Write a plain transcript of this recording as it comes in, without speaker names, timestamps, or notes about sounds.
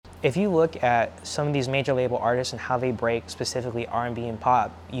If you look at some of these major label artists and how they break specifically R&B and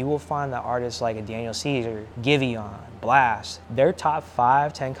pop, you will find that artists like a Daniel Caesar, Giveon, Blast, their top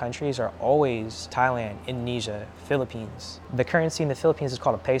 5-10 countries are always Thailand, Indonesia, Philippines. The currency in the Philippines is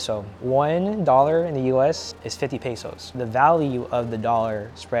called a peso. $1 in the US is 50 pesos. The value of the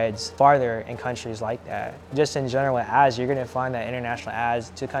dollar spreads farther in countries like that. Just in general with ads, you're gonna find that international ads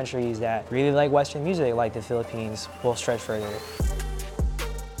to countries that really like Western music, like the Philippines, will stretch further.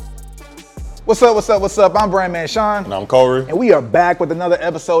 What's up, what's up, what's up? I'm Brand Man Sean. And I'm Corey. And we are back with another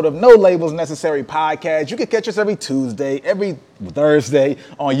episode of No Labels Necessary podcast. You can catch us every Tuesday, every Thursday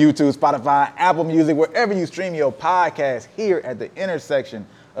on YouTube, Spotify, Apple Music, wherever you stream your podcast, here at the intersection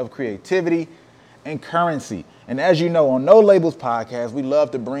of creativity and currency. And as you know, on No Labels podcast, we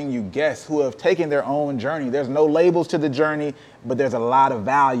love to bring you guests who have taken their own journey. There's no labels to the journey, but there's a lot of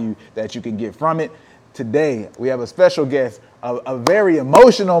value that you can get from it. Today, we have a special guest, a very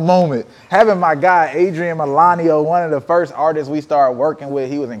emotional moment. Having my guy, Adrian Milanio, one of the first artists we started working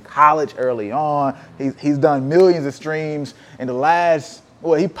with. He was in college early on. He's done millions of streams. In the last,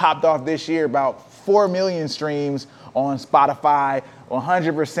 he popped off this year about 4 million streams on Spotify,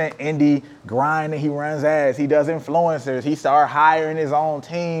 100% indie grind that he runs ads. He does influencers. He started hiring his own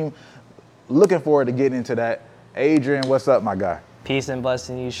team. Looking forward to getting into that. Adrian, what's up, my guy? Peace and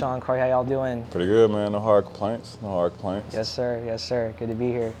blessing to you, Sean. Corey, how y'all doing? Pretty good, man. No hard complaints. No hard complaints. Yes, sir. Yes, sir. Good to be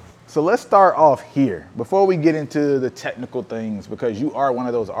here. So let's start off here before we get into the technical things, because you are one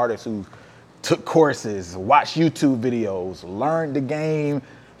of those artists who took courses, watched YouTube videos, learned the game.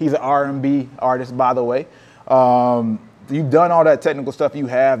 He's an R&B artist, by the way. You've done all that technical stuff. You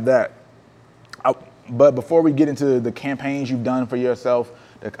have that. But before we get into the campaigns you've done for yourself,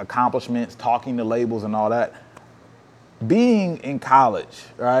 the accomplishments, talking to labels and all that, being in college,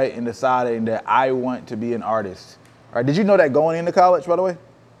 right, and deciding that I want to be an artist, right? Did you know that going into college, by the way?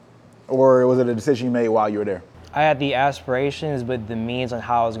 Or was it a decision you made while you were there? I had the aspirations, but the means on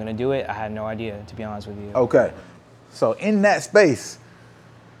how I was going to do it, I had no idea, to be honest with you. Okay. So in that space,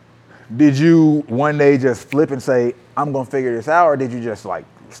 did you one day just flip and say, I'm going to figure this out, or did you just like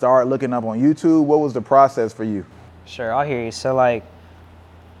start looking up on YouTube? What was the process for you? Sure, I'll hear you. So like,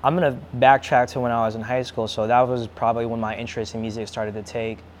 I'm gonna backtrack to when I was in high school. So that was probably when my interest in music started to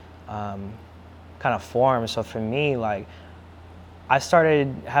take kind of form. So for me, like, I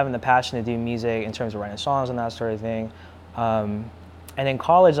started having the passion to do music in terms of writing songs and that sort of thing. And in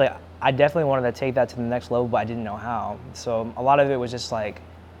college, like, I definitely wanted to take that to the next level, but I didn't know how. So a lot of it was just like,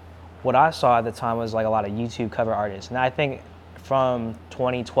 what I saw at the time was like a lot of YouTube cover artists. And I think from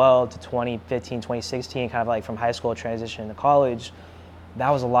 2012 to 2015, 2016, kind of like from high school transition to college, that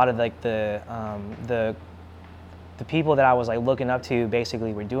was a lot of like the people that I was like looking up to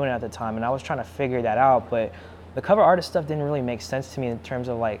basically were doing it at the time, and I was trying to figure that out. But the cover artist stuff didn't really make sense to me in terms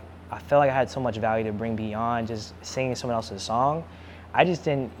of like, I felt like I had so much value to bring beyond just singing someone else's song. I just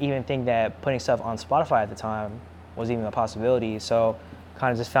didn't even think that putting stuff on Spotify at the time was even a possibility. So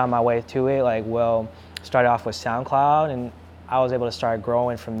kind of just found my way to it. Like, well, started off with SoundCloud, and I was able to start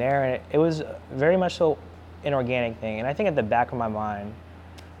growing from there. And it was very much so an organic thing. And I think at the back of my mind,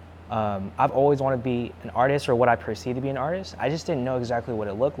 I've always wanted to be an artist, or what I perceive to be an artist. I just didn't know exactly what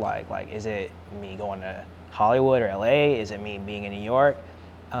it looked like. Like, is it me going to Hollywood or LA? Is it me being in New York?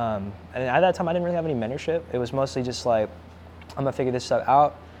 And at that time, I didn't really have any mentorship. It was mostly just like, I'm gonna figure this stuff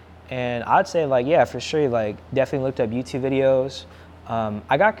out. And I'd say like, yeah, for sure, like definitely looked up YouTube videos.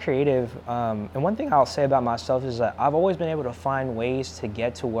 I got creative. And one thing I'll say about myself is that I've always been able to find ways to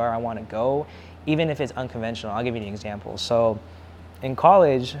get to where I wanna go, even if it's unconventional. I'll give you an example. So in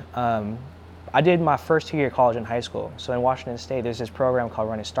college, I did my first 2 year of college in high school. So in Washington State, there's this program called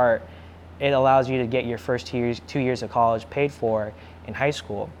Run and Start. It allows you to get your first 2 years of college paid for in high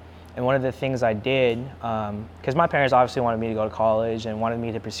school. And one of the things I did, because my parents obviously wanted me to go to college and wanted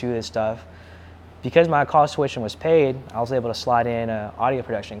me to pursue this stuff, because my college tuition was paid, I was able to slide in an audio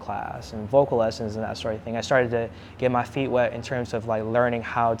production class and vocal lessons and that sort of thing. I started to get my feet wet in terms of like learning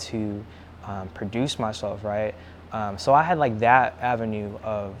how to produce myself, right? So I had like that avenue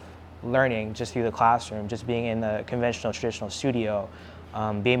of learning just through the classroom, just being in the conventional, traditional studio,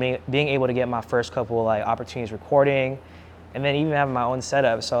 being able to get my first couple like opportunities recording, and then even having my own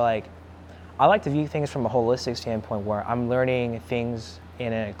setup. So like, I like to view things from a holistic standpoint where I'm learning things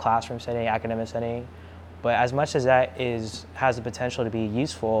in a classroom setting, academic setting, but as much as that has the potential to be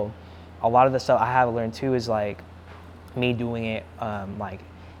useful, a lot of the stuff I have learned too is like me doing it like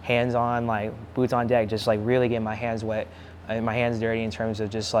hands-on, like boots on deck, just like really getting my hands wet and my hands dirty in terms of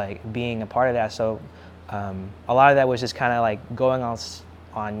just like being a part of that. So a lot of that was just kind of like going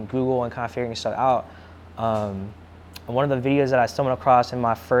on Google and kind of figuring stuff out. And one of the videos that I stumbled across in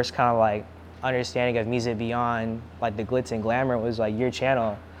my first kind of like understanding of music beyond like the glitz and glamour was like your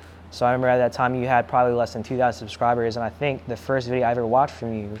channel. So I remember at that time you had probably less than 2,000 subscribers, and I think the first video I ever watched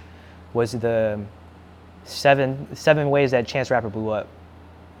from you was the seven ways that Chance Rapper blew up.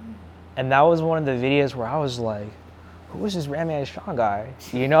 And that was one of the videos where I was like, who is this Randman Strong guy?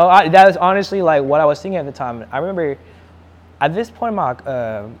 You know, that was honestly like what I was thinking at the time. I remember at this point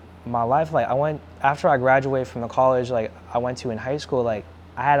in my life, like after I graduated from the college, like I went to in high school, like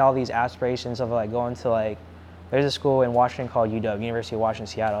I had all these aspirations of like going to like, there's a school in Washington called UW, University of Washington,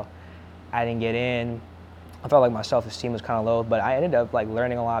 Seattle. I didn't get in. I felt like my self-esteem was kind of low, but I ended up like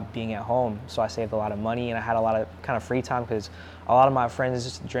learning a lot being at home. So I saved a lot of money and I had a lot of kind of free time because a lot of my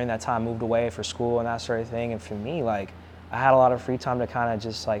friends during that time moved away for school and that sort of thing. And for me, like I had a lot of free time to kind of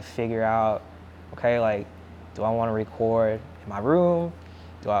just like figure out, okay, like, do I want to record in my room?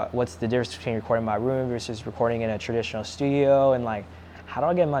 What's the difference between recording in my room versus recording in a traditional studio? And like, how do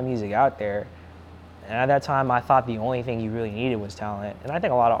I get my music out there? And at that time, I thought the only thing you really needed was talent. And I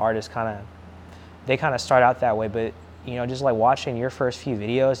think a lot of artists they kind of start out that way, but you know, just like watching your first few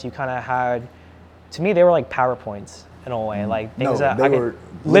videos, you kind of had, to me, they were like PowerPoints in a way, like things that I could,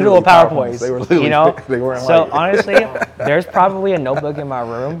 literal PowerPoints, They were literally, you know? They weren't so like, honestly, there's probably a notebook in my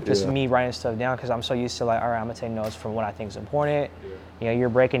room, just me writing stuff down, because I'm so used to like, all right, I'm gonna take notes from what I think is important. You know, you're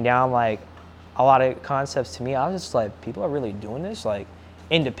breaking down like a lot of concepts to me. I was just like, people are really doing this like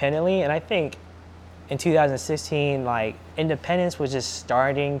independently, and I think in 2016, like independence was just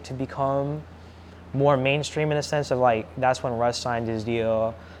starting to become more mainstream in the sense of like, that's when Russ signed his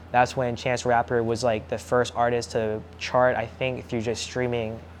deal. That's when Chance Rapper was like the first artist to chart, I think, through just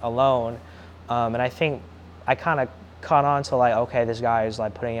streaming alone. And I think I kind of caught on to like, okay, this guy is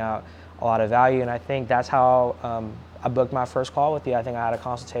like putting out a lot of value. And I think that's how I booked my first call with you. I think I had a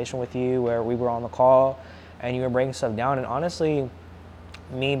consultation with you where we were on the call and you were breaking stuff down. And honestly,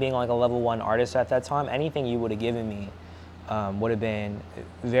 me being like a level 1 artist at that time, anything you would have given me would have been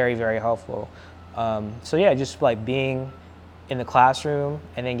very, very helpful. So yeah, just like being in the classroom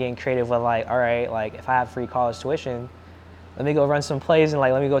and then getting creative with like, all right, like if I have free college tuition, let me go run some plays and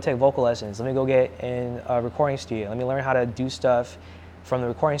like, let me go take vocal lessons. Let me go get in a recording studio. Let me learn how to do stuff from the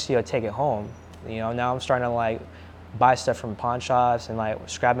recording studio, take it home. You know, now I'm starting to like buy stuff from pawn shops and like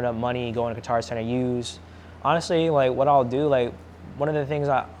scrapping up money, going to Guitar Center used. Honestly, like what I'll do, like one of the things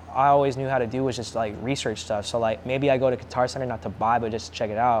I always knew how to do was just like research stuff. So like maybe I go to Guitar Center not to buy, but just to check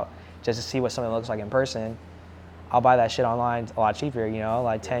it out, just to see what something looks like in person. I'll buy that shit online a lot cheaper, you know,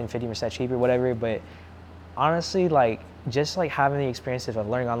 like 10, 50% cheaper, whatever. But honestly, like just like having the experiences of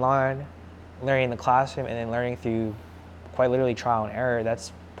learning online, learning in the classroom, and then learning through quite literally trial and error,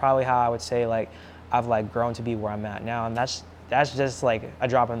 that's probably how I would say like I've like grown to be where I'm at now. And that's just like a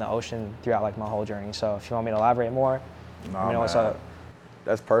drop in the ocean throughout like my whole journey. So if you want me to elaborate more, let me know what's up.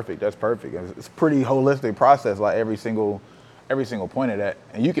 That's perfect. That's perfect. It's a pretty holistic process, like every single point of that,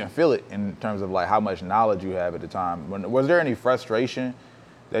 and you can feel it in terms of like how much knowledge you have at the time. Was there any frustration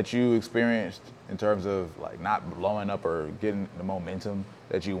that you experienced in terms of like not blowing up or getting the momentum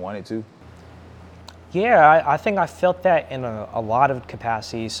that you wanted to? Yeah, I think I felt that in a lot of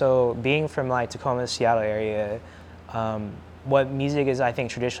capacities. So being from like Tacoma, Seattle area, what music is I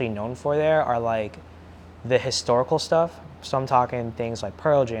think traditionally known for there are like the historical stuff. So I'm talking things like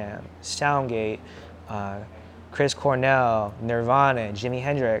Pearl Jam, Soundgate, Chris Cornell, Nirvana, Jimi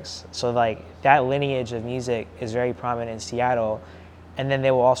Hendrix. So like that lineage of music is very prominent in Seattle. And then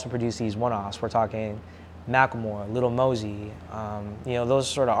they will also produce these one-offs. We're talking Macklemore, Lil Mosey, you know, those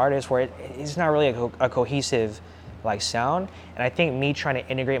sort of artists where it's not really a cohesive like sound. And I think me trying to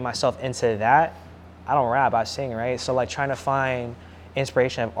integrate myself into that, I don't rap, I sing, right? So like trying to find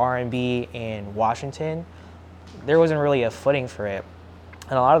inspiration of R&B in Washington, there wasn't really a footing for it.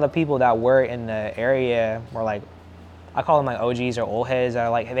 And a lot of the people that were in the area were like, I call them like OGs or old heads that are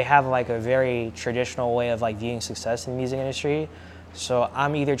like, they have like a very traditional way of like viewing success in the music industry. So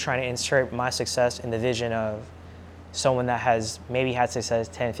I'm either trying to insert my success in the vision of someone that has maybe had success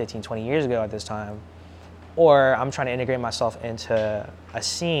 10, 15, 20 years ago at this time, or I'm trying to integrate myself into a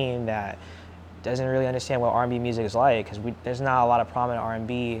scene that doesn't really understand what R&B music is like, because there's not a lot of prominent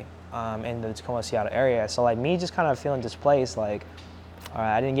R&B in the Tacoma, Seattle area. So like me just kind of feeling displaced, like, all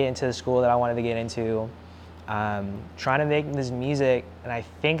right, I didn't get into the school that I wanted to get into. Trying to make this music, and I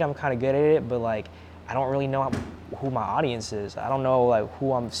think I'm kind of good at it, but like, I don't really know who my audience is. I don't know like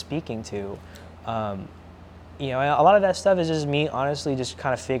who I'm speaking to. You know, a lot of that stuff is just me honestly just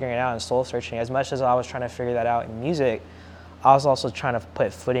kind of figuring it out and soul searching. As much as I was trying to figure that out in music, I was also trying to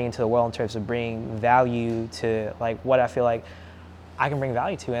put footing into the world in terms of bringing value to like what I feel like I can bring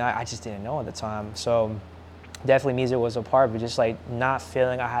value to, and I just didn't know at the time. So definitely music was a part, but just like not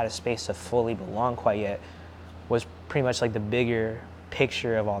feeling I had a space to fully belong quite yet was pretty much like the bigger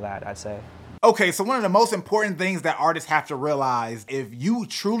picture of all that, I'd say. Okay, so one of the most important things that artists have to realize, if you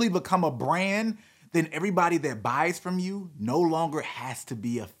truly become a brand, then everybody that buys from you no longer has to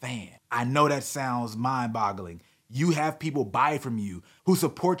be a fan. I know that sounds mind-boggling. You have people buy from you who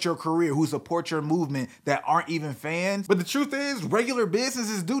support your career, who support your movement that aren't even fans. But the truth is, regular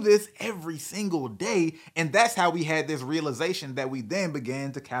businesses do this every single day. And that's how we had this realization that we then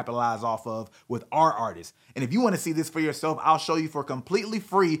began to capitalize off of with our artists. And if you want to see this for yourself, I'll show you for completely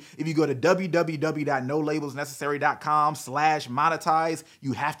free. If you go to www.nolabelsnecessary.com/monetize,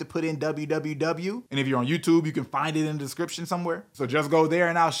 you have to put in www. And if you're on YouTube, you can find it in the description somewhere. So just go there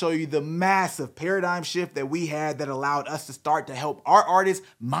and I'll show you the massive paradigm shift that we had that allowed us to start to help our artists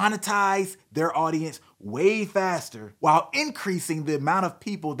monetize their audience way faster while increasing the amount of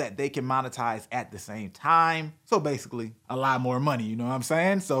people that they can monetize at the same time. So basically, a lot more money, you know what I'm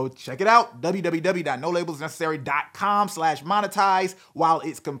saying? So check it out, www.nolabelsnecessary.com/monetize while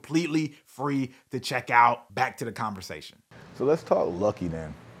it's completely free to check out. Back to the conversation. So let's talk Lucky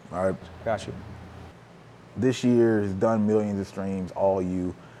then, all right? Got you. This year has done millions of streams, all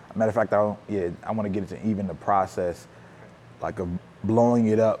you. Matter of fact, I want to get into even the process, like of blowing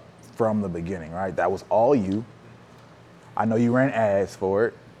it up from the beginning, right? That was all you. I know you ran ads for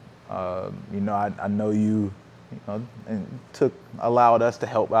it. I know you allowed us to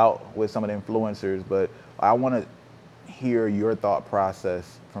help out with some of the influencers, but I want to hear your thought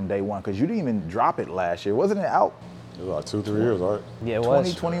process from day one, because you didn't even drop it last year. Wasn't it out? It was like 2-3 years, right? Yeah, it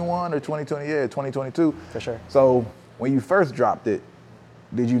was. 2021 or 2020, 2022. For sure. So when you first dropped it,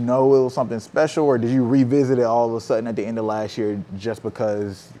 did you know it was something special, or did you revisit it all of a sudden at the end of last year just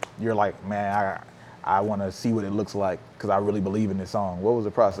because you're like, man, I want to see what it looks like because I really believe in this song? What was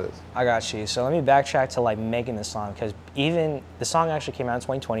the process? I got you. So let me backtrack to like making the song, because even the song actually came out in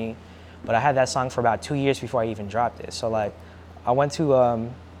 2020, but I had that song for about 2 years before I even dropped it. So like I went to a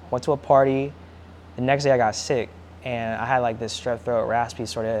party. The next day I got sick, and I had like this strep throat, raspy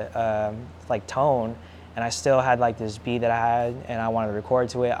sort of like tone. And I still had like this beat that I had, and I wanted to record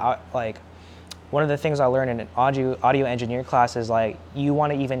to it. One of the things I learned in an audio engineer class is like you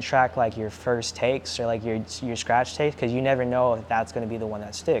want to even track like your first takes or like your scratch takes, because you never know if that's going to be the one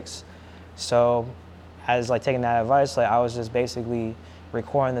that sticks. So as like taking that advice, like I was just basically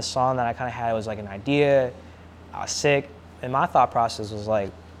recording the song that I kind of had. It was like an idea. I was sick, and my thought process was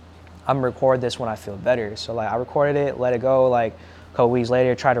like, I'm gonna record this when I feel better. So like I recorded it, let it go. Like a couple weeks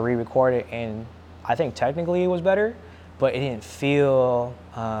later, tried to re-record it, and I think technically it was better, but it didn't feel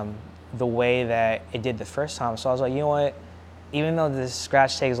the way that it did the first time. So I was like, you know what? Even though this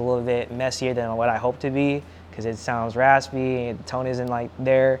scratch take is a little bit messier than what I hoped to be, because it sounds raspy, the tone isn't like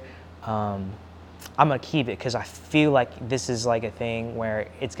there, I'm gonna keep it because I feel like this is like a thing where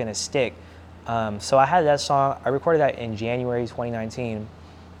it's gonna stick. So I had that song, I recorded that in January 2019,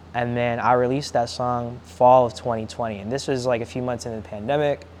 and then I released that song fall of 2020. And this was like a few months into the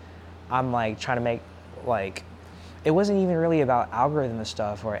pandemic. I'm like trying to make like, it wasn't even really about algorithm and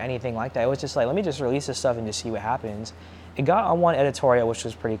stuff or anything like that. It was just like, let me just release this stuff and just see what happens. It got on one editorial, which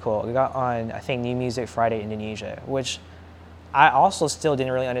was pretty cool. It got on, I think, New Music Friday Indonesia, which I also still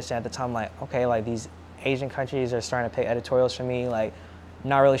didn't really understand at the time. Like, okay, like these Asian countries are starting to pick editorials for me. Like,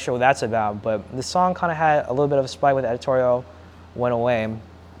 not really sure what that's about. But the song kind of had a little bit of a spike with the editorial, went away.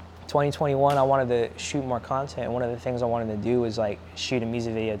 2021, I wanted to shoot more content. One of the things I wanted to do was like shoot a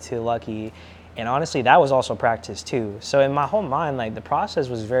music video to Lucky. And honestly, that was also practice too. So in my whole mind, like the process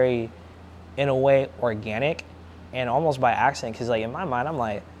was very, in a way, organic and almost by accident. Cause like in my mind, I'm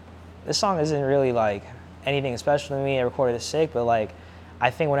like, this song isn't really like anything special to me. I recorded it sick, but like, I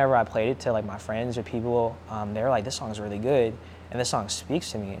think whenever I played it to like my friends or people, they were like, this song's really good. And this song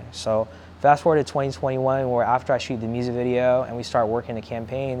speaks to me. So fast forward to 2021, where after I shoot the music video and we start working the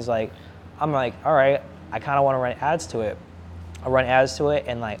campaigns, like, I'm like, all right, I kind of want to run ads to it. I run ads to it,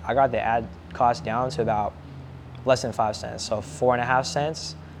 and like, I got the ad cost down to about less than 5 cents, so 4.5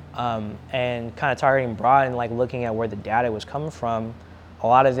 cents. And kind of targeting broad and like looking at where the data was coming from. A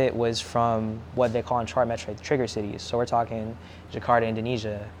lot of it was from what they call in chart metric trigger cities. So we're talking Jakarta,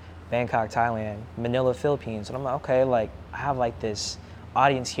 Indonesia, Bangkok, Thailand, Manila, Philippines. And I'm like, okay, like I have like this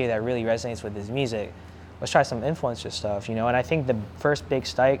audience here that really resonates with this music. Let's try some influencer stuff, you know? And I think the first big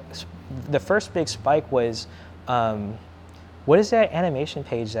spike was, what is that animation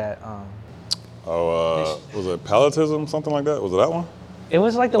page that? Was it Paletism, something like that? Was it that one? It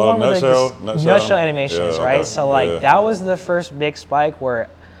was like the one with nutshell animations, yeah, right? okay. So like yeah. that was the first big spike where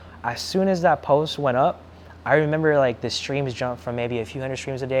as soon as that post went up, I remember like the streams jumped from maybe a few hundred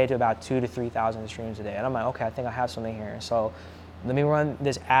streams a day to about 2,000 to 3,000 streams a day. And I'm like, okay, I think I have something here. So let me run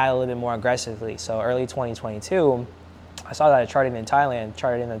this ad a little bit more aggressively. So early 2022, I saw that it charted in Thailand,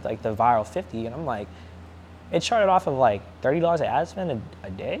 charted in like the viral 50, and I'm like, it charted off of like $30 of ad spend a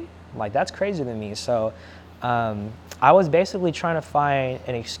day? Like, that's crazy to me. So I was basically trying to find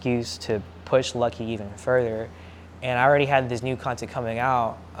an excuse to push Lucky even further. And I already had this new content coming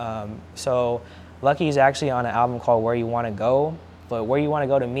out. So Lucky is actually on an album called Where You Want to Go. But Where You Want to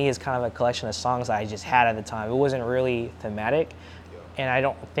Go to me is kind of a collection of songs that I just had at the time. It wasn't really thematic. And I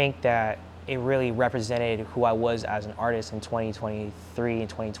don't think that it really represented who I was as an artist in 2023 and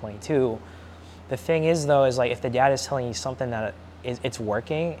 2022. The thing is, though, is like if the data is telling you something that it's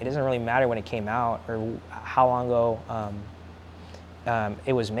working, it doesn't really matter when it came out or how long ago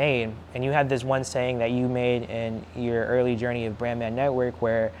it was made. And you had this one saying that you made in your early journey of Brandman Network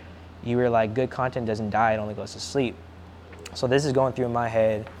where you were like, good content doesn't die, it only goes to sleep. So this is going through my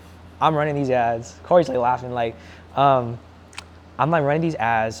head. I'm running these ads. Corey's like laughing, like, I'm like running these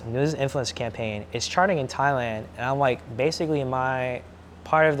ads. This is an influence campaign. It's charting in Thailand, and I'm like, basically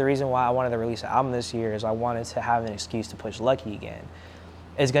part of the reason why I wanted to release an album this year is I wanted to have an excuse to push Lucky again.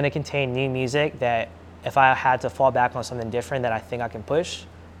 It's gonna contain new music that if I had to fall back on something different that I think I can push,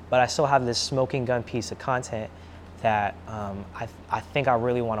 but I still have this smoking gun piece of content that I think I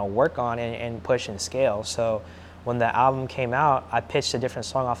really wanna work on and push and scale. So when the album came out, I pitched a different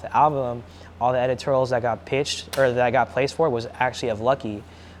song off the album. All the editorials that got pitched or that I got placed for was actually of Lucky.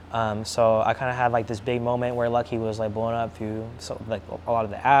 So I kind of had like this big moment where Lucky was like blowing up through like a lot of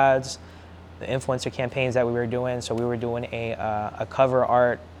the ads, the influencer campaigns that we were doing. So we were doing a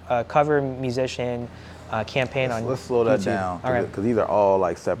cover musician campaign on Let's slow that YouTube. down, Okay. because these are all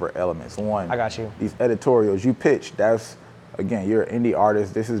like separate elements. One, I got you. These editorials you pitch, that's, again, you're an indie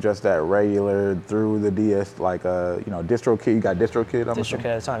artist. This is just that regular through the DS, like DistroKid. You got DistroKid. DistroKid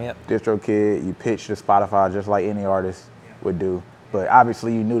at the time, yep. DistroKid. You pitch to Spotify just like any artist would do. But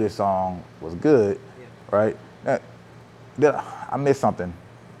obviously, you knew this song was good, right? I missed something.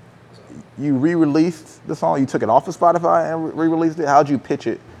 You re-released the song. You took it off of Spotify and re-released it. How'd you pitch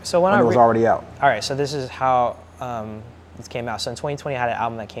it when it was already out? All right, so this is how this came out. So in 2020, I had an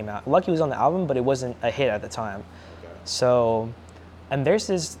album that came out. Lucky was on the album, but it wasn't a hit at the time. So, and there's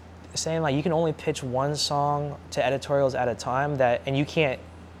this saying like you can only pitch one song to editorials at a time, and you can't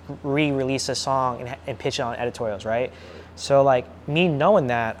re-release a song and pitch it on editorials, right? So like me knowing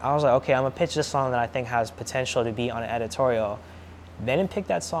that, I was like, okay, I'm gonna pitch this song that I think has potential to be on an editorial. They didn't pick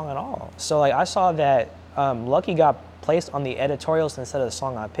that song at all. So like I saw that Lucky got placed on the editorials instead of the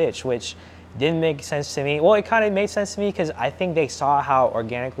song I pitched, which didn't make sense to me. Well, it kind of made sense to me because I think they saw how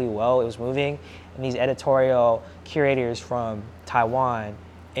organically well it was moving, and these editorial curators from Taiwan,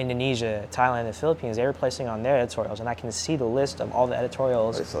 Indonesia, Thailand, and the Philippines, they were placing on their editorials, and I can see the list of all the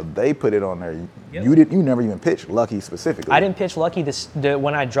editorials. Right, so they put it on there. Yep. You never even pitched Lucky specifically. I didn't pitch Lucky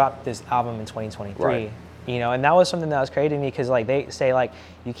when I dropped this album in 2023. Right. And that was something that was crazy to me because like they say like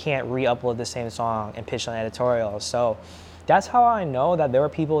you can't re-upload the same song and pitch on editorials. So that's how I know that there are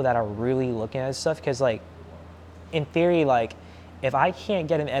people that are really looking at stuff, because like in theory, like if I can't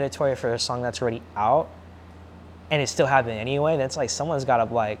get an editorial for a song that's already out and it's still happening anyway, that's like someone's got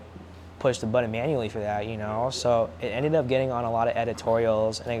to like push the button manually for that, So it ended up getting on a lot of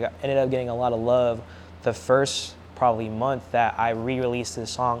editorials, and it ended up getting a lot of love the first probably month that I re-released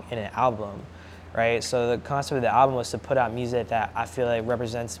this song in an album, right? So the concept of the album was to put out music that I feel like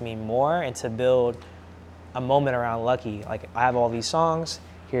represents me more and to build a moment around Lucky. Like I have all these songs,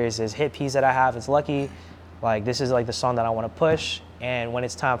 here's this hit piece that I have, it's Lucky. Like this is like the song that I want to push, and when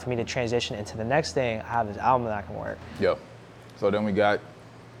it's time for me to transition into the next thing, I have this album that can work. Yep. So then we got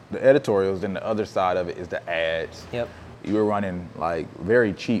the editorials, then the other side of it is the ads. Yep. You were running like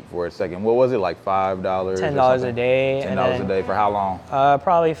very cheap for a second. What was it, like $5? $10 a day. $10 a day for how long?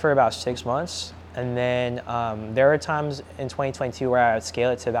 Probably for about 6 months. And then there were times in 2022 where I would scale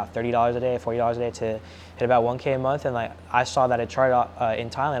it to about $30 a day, $40 a day to hit about 1K a month. And like I saw that it charted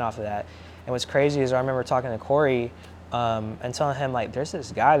in Thailand off of that. And what's crazy is I remember talking to Corey and telling him like, there's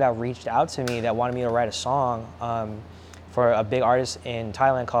this guy that reached out to me that wanted me to write a song for a big artist in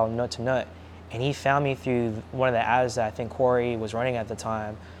Thailand called Nut to Nut. And he found me through one of the ads that I think Corey was running at the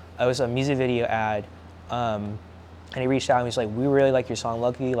time. It was a music video ad. And he reached out and he was like, we really like your song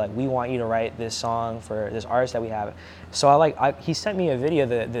Lucky. Like we want you to write this song for this artist that we have. So he sent me a video,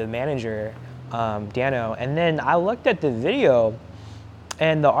 the manager, Dano. And then I looked at the video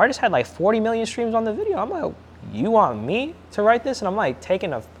and the artist had like 40 million streams on the video. I'm like, you want me to write this? And I'm like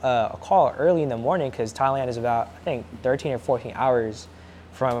taking a call early in the morning because Thailand is about, I think, 13 or 14 hours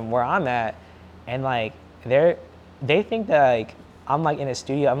from where I'm at. And like, they think that like I'm like in a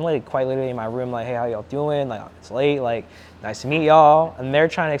studio. I'm like quite literally in my room, like, hey, how y'all doing? Like it's late, like nice to meet y'all. And they're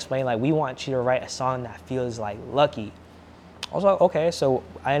trying to explain like we want you to write a song that feels like Lucky. I was like, okay, so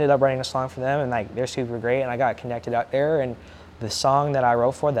I ended up writing a song for them, and like they're super great, and I got connected out there. And the song that I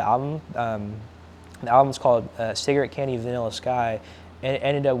wrote for the album's called Cigarette Candy Vanilla Sky, and it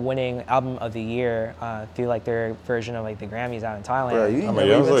ended up winning Album of the Year through like their version of like the Grammys out in Thailand. Bro, you I mean, never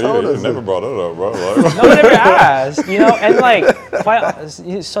yeah, even told you us. never brought it up, bro. Like, No one ever asked, you know, and like,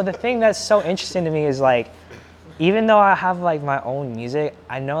 so the thing that's so interesting to me is like, even though I have like my own music,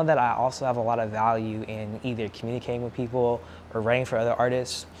 I know that I also have a lot of value in either communicating with people or writing for other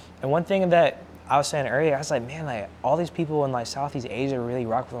artists. And one thing that I was saying earlier, I was like, man, like all these people in like Southeast Asia really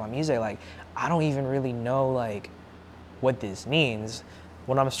rock with my music. Like, I don't even really know like what this means.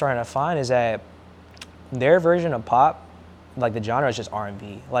 What I'm starting to find is that their version of pop, like the genre is just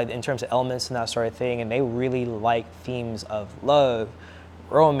R&B, like in terms of elements and that sort of thing, and they really like themes of love,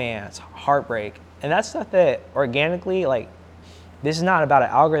 romance, heartbreak, and that's stuff that organically, like, this is not about an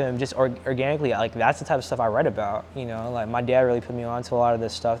algorithm, just organically, like that's the type of stuff I read about, you know, like my dad really put me on to a lot of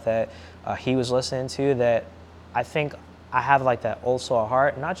this stuff that he was listening to, that I think I have like that old soul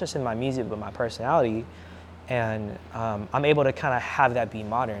heart, not just in my music, but my personality, and I'm able to kind of have that be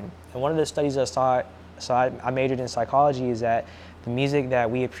modern. And one of the studies I saw, so I majored in psychology, is that the music that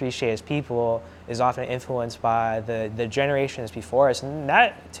we appreciate as people is often influenced by the generations before us. And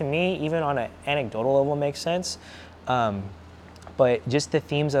that, to me, even on an anecdotal level, makes sense. But just the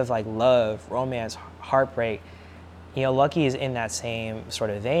themes of like love, romance, heartbreak, you know, Lucky is in that same sort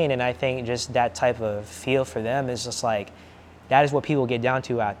of vein. And I think just that type of feel for them is just like, that is what people get down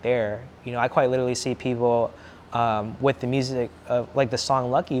to out there. You know, I quite literally see people with the music of like the song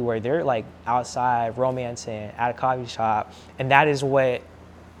Lucky, where they're like outside romancing at a coffee shop, and that is what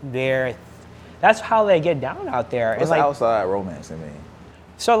that's how they get down out there. What's and like, outside romance, I mean?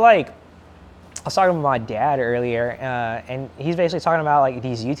 So like, I was talking with my dad earlier, and he's basically talking about like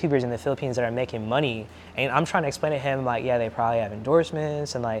these YouTubers in the Philippines that are making money, and I'm trying to explain to him like, yeah, they probably have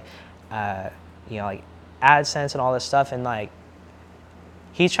endorsements and like, you know, like AdSense and all this stuff, and like,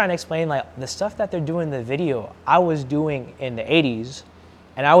 he's trying to explain like the stuff that they're doing in the video I was doing in the 80s,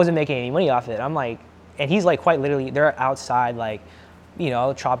 and I wasn't making any money off it. I'm like, and he's like quite literally, they're outside like, you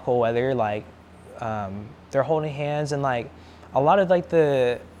know, tropical weather, like they're holding hands, and like a lot of like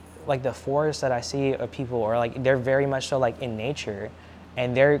the forests that I see of people are like, they're very much so like in nature,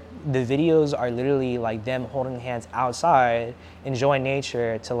 and the videos are literally like them holding hands outside, enjoying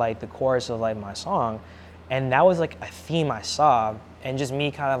nature to like the chorus of like my song. And that was like a theme I saw, and just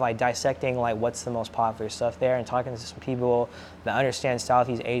me kind of like dissecting like what's the most popular stuff there, and talking to some people that understand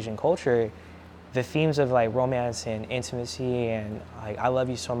Southeast Asian culture, the themes of like romance and intimacy and like I love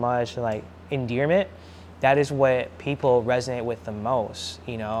you so much and like endearment, that is what people resonate with the most,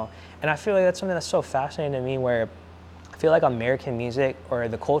 you know? And I feel like that's something that's so fascinating to me, where I feel like American music, or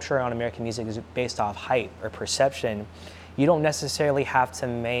the culture on American music, is based off hype or perception. You don't necessarily have to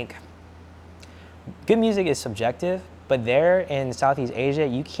make, good music is subjective, but there in Southeast Asia,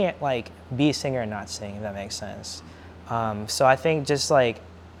 you can't like be a singer and not sing, if that makes sense. So I think just like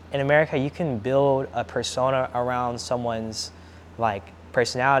in America, you can build a persona around someone's like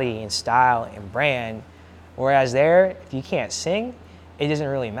personality and style and brand, whereas there, if you can't sing, it doesn't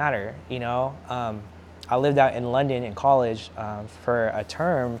really matter, you know? I lived out in London in college for a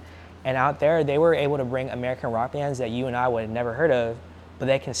term, and out there they were able to bring American rock bands that you and I would have never heard of, but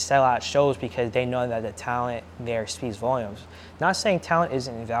they can sell out shows because they know that the talent there speaks volumes. Not saying talent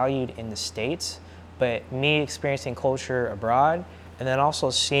isn't valued in the States, but me experiencing culture abroad, and then also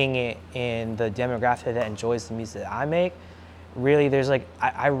seeing it in the demographic that enjoys the music that I make, really there's like,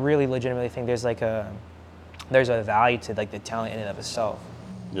 I really legitimately think there's a value to like the talent in and of itself.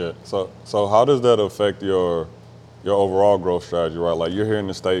 yeah. So how does that affect your overall growth strategy, right? Like, you're here in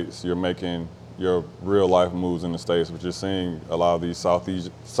the States, you're making your real life moves in the States, but you're seeing a lot of these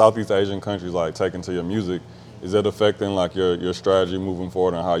Southeast Asian countries like taking to your music. Is that affecting like your strategy moving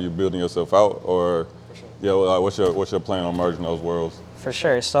forward and how you're building yourself out? Or yeah, like what's your plan on merging those worlds? For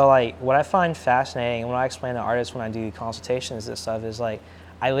sure. So like what I find fascinating when I explain to artists when I do consultations and stuff is like,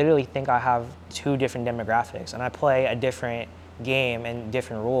 I literally think I have two different demographics, and I play a different game and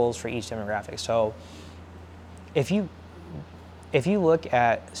different rules for each demographic. So if you look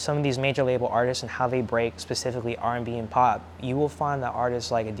at some of these major label artists and how they break specifically R&B and pop, you will find that artists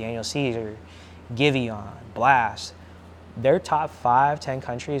like a Daniel Caesar, Giveon, Blast, their top 5-10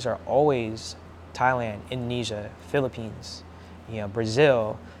 countries are always Thailand, Indonesia, Philippines, you know,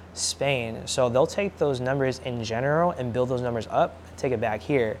 Brazil, Spain. So they'll take those numbers in general and build those numbers up and take it back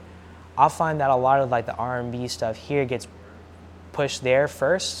here. I'll find that a lot of like the R&B stuff here gets pushed there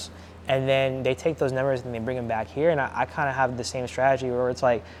first, and then they take those numbers and they bring them back here. And I kind of have the same strategy where it's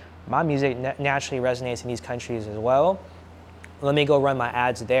like my music naturally resonates in these countries as well. Let me go run my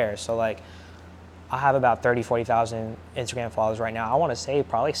ads there. So like I have about 30, 40,000 Instagram followers right now. I want to say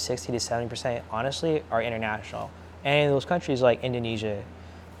probably 60 to 70% honestly are international. And those countries like Indonesia,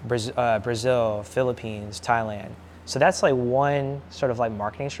 Brazil, Philippines, Thailand. So that's like one sort of like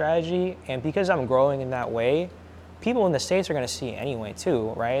marketing strategy. And because I'm growing in that way, people in the States are going to see it anyway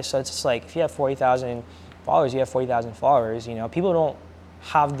too, right? So it's just like if you have 40,000 followers, you have 40,000 followers. You know, people don't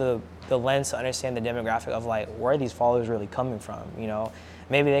have the lens to understand the demographic of like where are these followers really coming from, you know?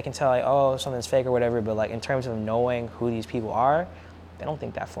 Maybe they can tell like, oh, something's fake or whatever, but like in terms of knowing who these people are, they don't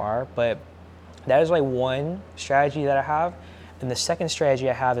think that far. But that is like one strategy that I have. And the second strategy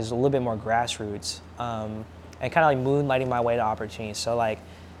I have is a little bit more grassroots, and kind of like moonlighting my way to opportunities. So like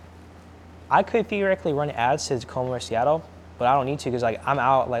I could theoretically run ads to Tacoma or Seattle, but I don't need to because like I'm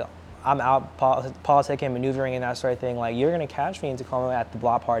out politicking, maneuvering, and that sort of thing. Like you're gonna catch me in Tacoma at the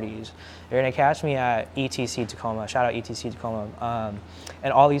block parties. You're gonna catch me at ETC Tacoma. Shout out ETC Tacoma,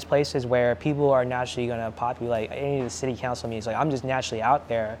 and all these places where people are naturally gonna populate. Any of the city council meetings, like I'm just naturally out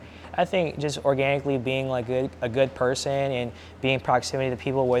there. I think just organically being like a good person and being proximity to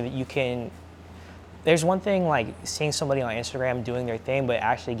people where you can. There's one thing like seeing somebody on Instagram doing their thing, but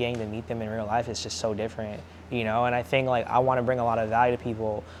actually getting to meet them in real life is just so different, you know? And I think like I want to bring a lot of value to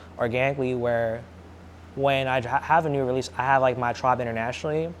people organically where when I have a new release, I have like my tribe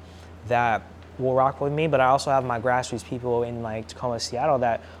internationally that will rock with me, but I also have my grassroots people in like Tacoma, Seattle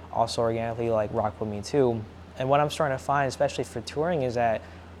that also organically like rock with me too. And what I'm starting to find, especially for touring, is that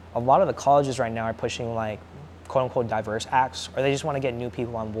a lot of the colleges right now are pushing like quote unquote diverse acts, or they just want to get new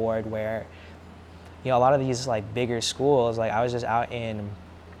people on board where you know, a lot of these like bigger schools, like I was just out in,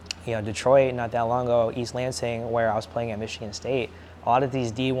 you know, Detroit not that long ago, East Lansing, where I was playing at Michigan State. A lot of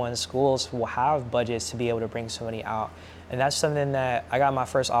these D1 schools will have budgets to be able to bring somebody out. And that's something that I got my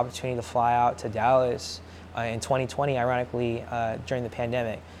first opportunity to fly out to Dallas in 2020, ironically, during the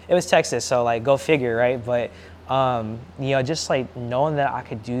pandemic. It was Texas, so like go figure, right? But, you know, just like knowing that I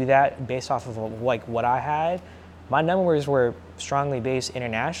could do that based off of like what I had, my numbers were strongly based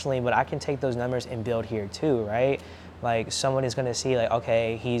internationally, but I can take those numbers and build here too, right? Like someone is gonna see like,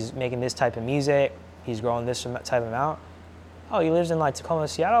 okay, he's making this type of music, he's growing this type of amount. Oh, he lives in like Tacoma,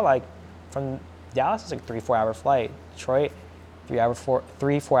 Seattle, like from Dallas, it's like 3-4 hour flight. Detroit,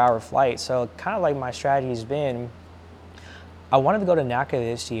 3-4 hour flight. So kind of like my strategy has been, I wanted to go to NACA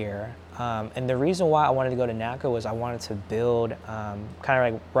this year. And the reason why I wanted to go to NACA was I wanted to build kind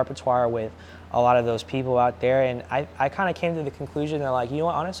of like repertoire with a lot of those people out there. And I kind of came to the conclusion that like, you know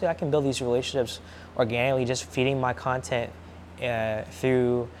what, honestly, I can build these relationships organically, just feeding my content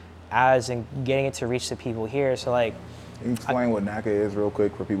through ads and getting it to reach the people here. So like, Can you explain what NACA is real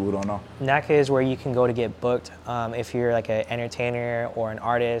quick for people who don't know? NACA is where you can go to get booked if you're like an entertainer or an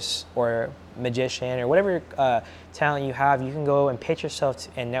artist or magician or whatever talent you have. You can go and pitch yourself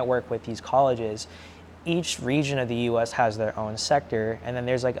and network with these colleges. Each region of the U.S. has their own sector, and then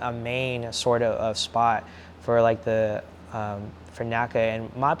there's like a main sort of spot for like the for NACA.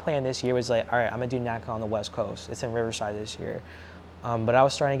 And my plan this year was like, all right, I'm gonna do NACA on the West Coast. It's in Riverside this year. But I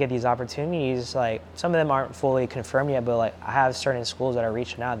was starting to get these opportunities, like some of them aren't fully confirmed yet, but like I have certain schools that are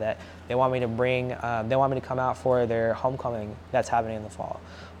reaching out that they want me to bring, they want me to come out for their homecoming that's happening in the fall.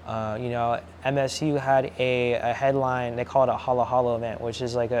 You know, MSU had a headline, they call it a Hala Hala event, which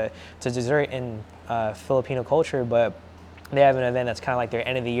is like it's a dessert in Filipino culture, but they have an event that's kind of like their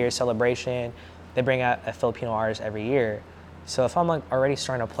end of the year celebration. They bring out a Filipino artist every year. So if I'm like already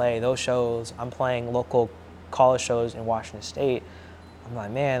starting to play those shows, I'm playing local college shows in Washington State, I'm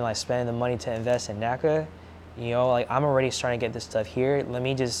like, man, like spending the money to invest in NACA, you know, like I'm already starting to get this stuff here. Let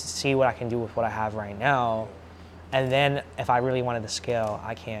me just see what I can do with what I have right now. And then if I really wanted to scale,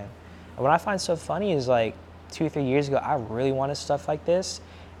 I can. And what I find so funny is like 2 or 3 years ago, I really wanted stuff like this.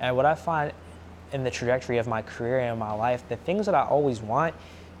 And what I find in the trajectory of my career and my life, the things that I always want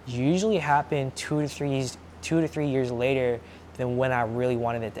usually happen 2 to 3 years later than when I really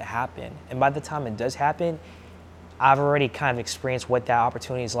wanted it to happen. And by the time it does happen, I've already kind of experienced what that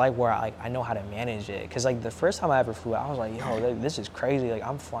opportunity is like, where I know how to manage it. Cause like the first time I ever flew out, I was like, yo, this is crazy. Like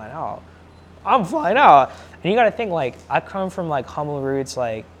I'm flying out. And you gotta think like, I come from like humble roots.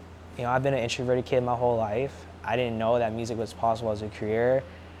 Like, you know, I've been an introverted kid my whole life. I didn't know that music was possible as a career.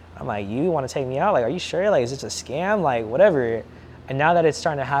 I'm like, you wanna take me out? Like, are you sure? Like, is this a scam? Like, whatever. And now that it's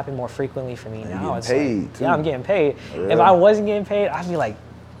starting to happen more frequently for me now, it's paid like, too. yeah, I'm getting paid. Yeah. If I wasn't getting paid, I'd be like,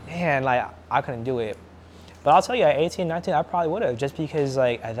 man, like I couldn't do it. But I'll tell you, at 18, 19, I probably would have, just because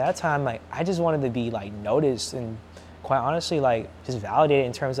like at that time, like I just wanted to be like noticed and quite honestly, like just validated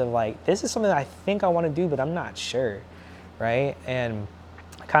in terms of like, this is something that I think I want to do, but I'm not sure, right? And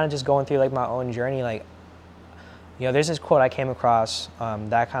kind of just going through like my own journey, like, you know, there's this quote I came across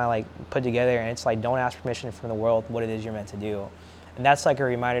that I kind of like put together, and it's like, don't ask permission from the world what it is you're meant to do. And that's like a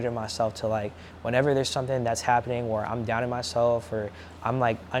reminder to myself to like, whenever there's something that's happening where I'm down in myself or I'm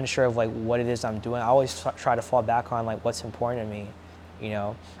like unsure of like what it is I'm doing, I always try to fall back on like what's important to me. You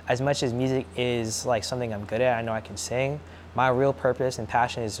know, as much as music is like something I'm good at, I know I can sing, my real purpose and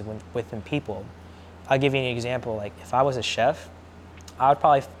passion is within people. I'll give you an example. Like if I was a chef, I would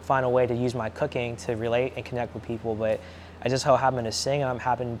probably find a way to use my cooking to relate and connect with people, but I just so happen to sing, and I'm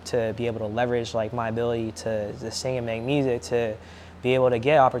happen to be able to leverage like my ability to sing and make music to be able to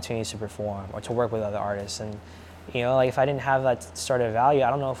get opportunities to perform or to work with other artists. And you know, like if I didn't have that sort of value, I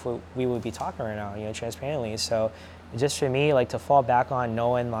don't know if we would be talking right now, you know, transparently. So just for me, like to fall back on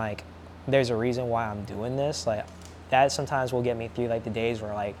knowing like there's a reason why I'm doing this, like that sometimes will get me through like the days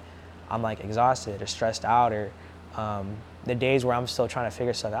where like I'm like exhausted or stressed out, or the days where I'm still trying to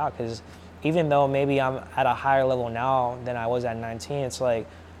figure stuff out. Because even though maybe I'm at a higher level now than I was at 19, it's like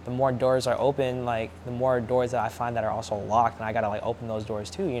the more doors are open, like the more doors that I find that are also locked, and I gotta like open those doors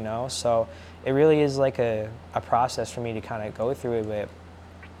too, you know? So it really is like a process for me to kind of go through it, but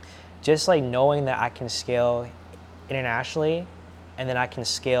just like knowing that I can scale internationally and then I can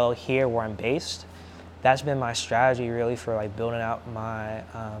scale here where I'm based, that's been my strategy really for like building out my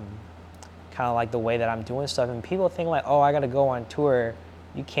kind of like the way that I'm doing stuff. And people think like, oh, I gotta go on tour.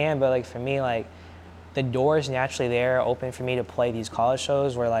 You can, but like for me, like the door's naturally there open for me to play these college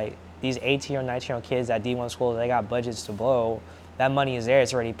shows where like these 18 or 19-year-old kids at D1 schools, they got budgets to blow. That money is there,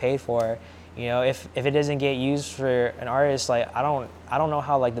 it's already paid for. You know, if it doesn't get used for an artist, like I don't know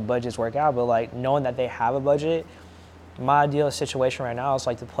how like the budgets work out, but like knowing that they have a budget, my ideal situation right now is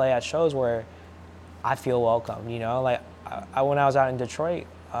like to play at shows where I feel welcome, you know? Like when I was out in Detroit,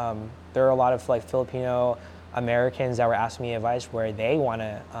 there were a lot of like Filipino Americans that were asking me advice where they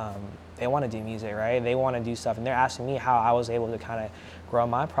wanna do music, right? They wanna do stuff, and they're asking me how I was able to kind of grow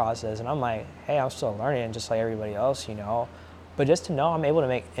my process. And I'm like, hey, I'm still learning just like everybody else, you know? But just to know I'm able to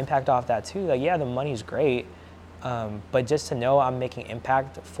make impact off that too, like yeah, the money's great, but just to know I'm making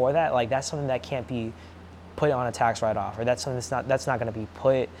impact for that, like that's something that can't be put on a tax write-off, or that's something that's not gonna be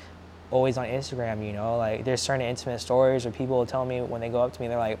put always on Instagram, you know? Like there's certain intimate stories or people will tell me when they go up to me,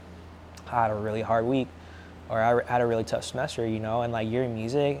 they're like, I had a really hard week, or I had a really tough semester, you know? And like your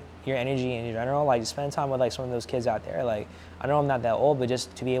music, your energy in general, like spend time with like some of those kids out there. Like I know I'm not that old, but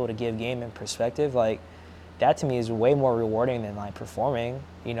just to be able to give game and perspective, like that to me is way more rewarding than like performing.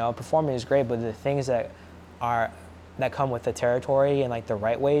 You know, performing is great, but the things that come with the territory and like the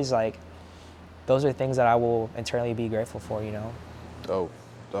right ways, like those are things that I will internally be grateful for, you know? Dope.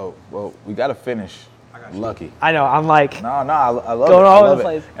 Well, we got to finish Lucky. I know, I'm like, No, I love it. going all I over love the it.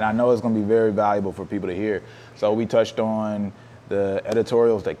 place. And I know it's going to be very valuable for people to hear. So we touched on the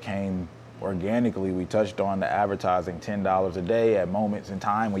editorials that came organically. We touched on the advertising, $10 a day at moments in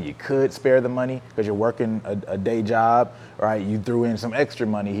time when you could spare the money because you're working a day job, right? You threw in some extra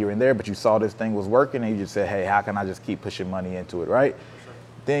money here and there, but you saw this thing was working and you just said, hey, how can I just keep pushing money into it, right? Sure.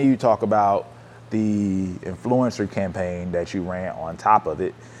 Then you talk about the influencer campaign that you ran on top of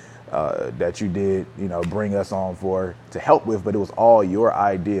it, that you did, you know, bring us on for to help with, but it was all your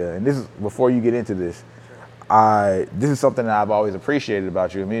idea. And this is, before you get into this, this is something that I've always appreciated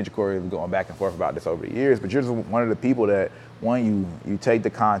about you. And me and Jacory have been going back and forth about this over the years, but you're just one of the people that, one, you take the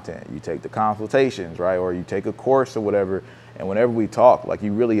content, you take the consultations, right? Or you take a course or whatever, and whenever we talk, like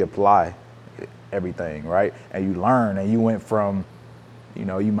you really apply everything, right? And you learn, and you went from, you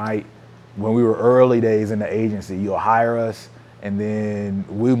know, you might, when we were early days in the agency, you'll hire us, and then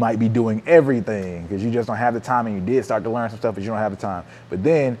we might be doing everything because you just don't have the time, and you did start to learn some stuff, but you don't have the time. But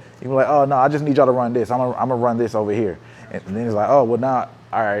then you're like, oh no, I just need y'all to run this. I'm gonna run this over here. And then it's like, oh, well now,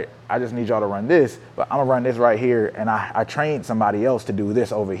 all right, I just need y'all to run this, but I'm gonna run this right here. And I trained somebody else to do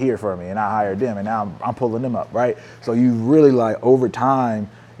this over here for me, and I hired them, and now I'm pulling them up, right? So you really like over time,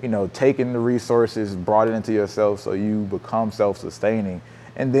 you know, taking the resources, brought it into yourself so you become self-sustaining.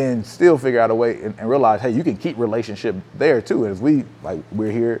 And then still figure out a way and realize, hey, you can keep relationship there too. As we're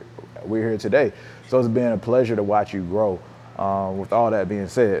here today. So it's been a pleasure to watch you grow. With all that being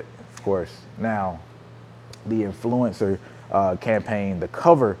said, of course, now the influencer campaign, the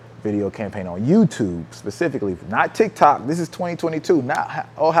cover video campaign on YouTube specifically, not TikTok. This is 2022. Not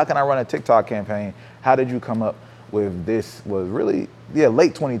how can I run a TikTok campaign? How did you come up with this? Was really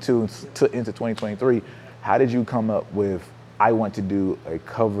late 22 into 2023. How did you come up with, I want to do a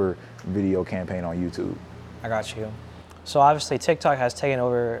cover video campaign on YouTube? I got you. So obviously TikTok has taken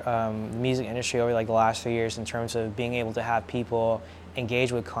over the music industry over like the last few years in terms of being able to have people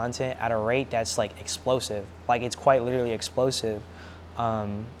engage with content at a rate that's like explosive. Like it's quite literally explosive.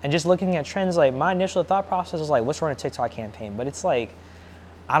 And just looking at trends, like my initial thought process was like, let's run a TikTok campaign. But it's like,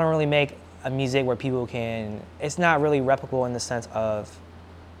 I don't really make a music where people can, it's not really replicable in the sense of,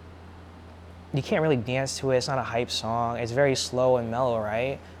 you can't really dance to it. It's not a hype song. It's very slow and mellow,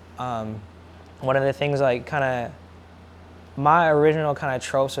 right? One of the things like kind of, my original kind of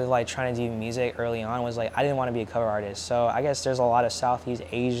tropes with like trying to do music early on was like I didn't want to be a cover artist. So I guess there's a lot of Southeast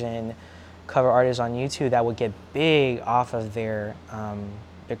Asian cover artists on YouTube that would get big off of their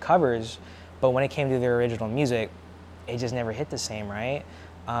covers, but when it came to their original music, it just never hit the same, right?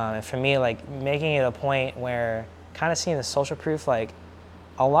 And for me, like making it a point where kind of seeing the social proof, like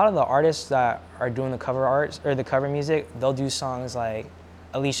a lot of the artists that are doing the cover arts or the cover music, they'll do songs like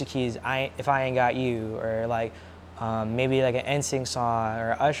Alicia Keys' If I Ain't Got You, or like maybe like an NSYNC song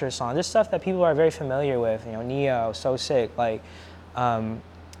or Usher song, just stuff that people are very familiar with, you know, Neo, So Sick, like, and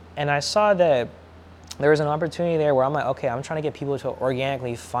I saw that there was an opportunity there where I'm like, okay, I'm trying to get people to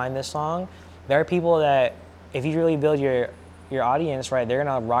organically find this song. There are people that, if you really build your audience, right, they're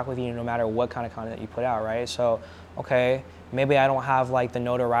gonna rock with you no matter what kind of content you put out, right? So, okay, maybe I don't have like the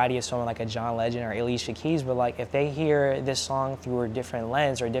notoriety of someone like a John Legend or Alicia Keys, but like if they hear this song through a different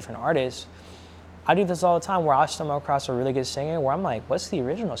lens or a different artist, I do this all the time where I stumble across a really good singer where I'm like, what's the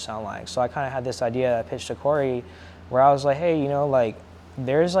original sound like? So I kind of had this idea that I pitched to Corey where I was like, hey, you know, like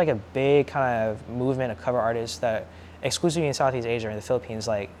there's like a big kind of movement of cover artists that exclusively in Southeast Asia or in the Philippines,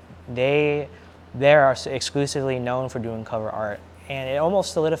 like they are exclusively known for doing cover art. And it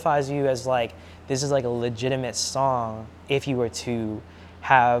almost solidifies you as like, this is like a legitimate song if you were to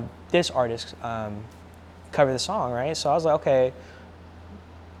have this artist cover the song, right? So I was like, okay,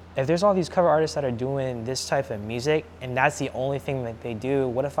 if there's all these cover artists that are doing this type of music and that's the only thing that they do,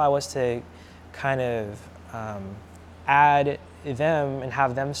 what if I was to kind of add them and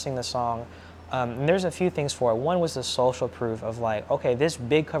have them sing the song? And there's a few things for it. One was the social proof of like, okay, this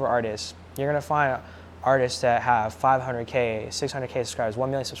big cover artist, you're gonna find artists that have 500K, 600K subscribers, 1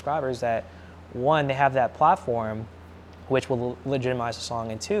 million subscribers that, one, they have that platform, which will legitimize the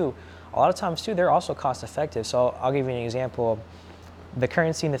song, and two, a lot of times too, they're also cost effective. So I'll give you an example. The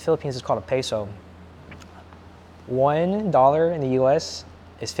currency in the Philippines is called a peso. $1 in the US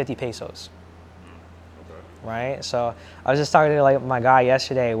is 50 pesos. Right? So I was just talking to like my guy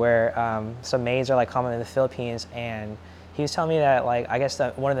yesterday where some maids are like common in the Philippines, and he was telling me that like I guess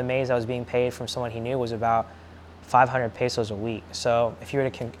that one of the maids that was being paid from someone he knew was about 500 pesos a week. So if you were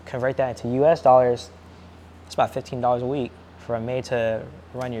to convert that into US dollars, it's about $15 a week for a maid to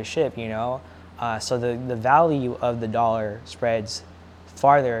run your ship, you know? So the value of the dollar spreads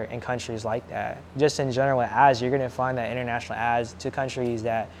farther in countries like that. Just in general with ads, you're gonna find that international ads to countries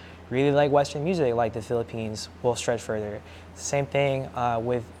that really like Western music, like the Philippines, will stretch further. Same thing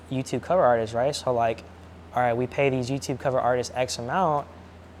with YouTube cover artists, right? So like, all right, we pay these YouTube cover artists X amount,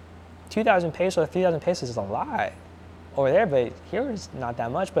 2,000 pesos, 3,000 pesos is a lot over there, but here it's not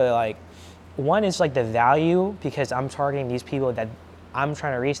that much. But like, one is like the value because I'm targeting these people that I'm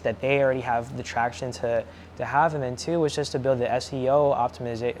trying to reach that they already have the traction to have, and then two was just to build the SEO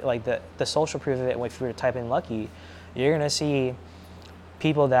optimization, like the social proof of it. If you were to type in Lucky, you're gonna see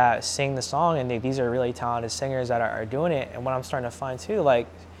people that sing the song and these are really talented singers that are doing it. And what I'm starting to find too, like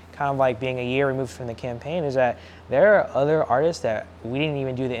kind of like being a year removed from the campaign, is that there are other artists that we didn't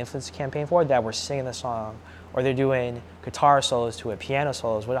even do the influencer campaign for that were singing the song, or they're doing guitar solos to it, piano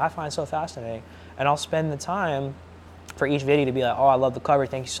solos, what I find so fascinating. And I'll spend the time for each video to be like, oh, I love the cover,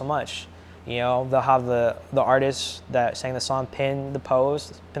 thank you so much. You know, they'll have the artists that sang the song pin the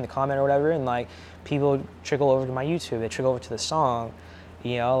post, pin the comment or whatever, and like people trickle over to my YouTube, they trickle over to the song.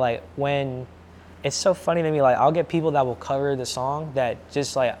 You know, like when it's so funny to me, like I'll get people that will cover the song that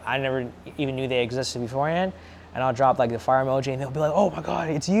just like I never even knew they existed beforehand, and I'll drop like the fire emoji and they'll be like, oh my God,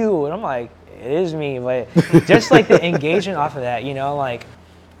 it's you. And I'm like, it is me. But just like the engagement off of that, you know, like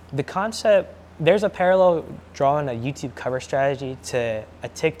the concept, there's a parallel drawing a YouTube cover strategy to a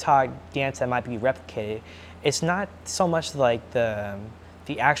TikTok dance that might be replicated. It's not so much like the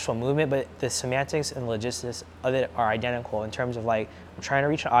actual movement, but the semantics and logistics of it are identical in terms of like, I'm trying to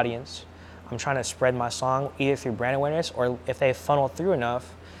reach an audience, I'm trying to spread my song either through brand awareness or if they funnel through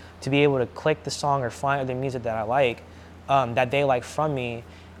enough to be able to click the song or find other music that I like, that they like from me.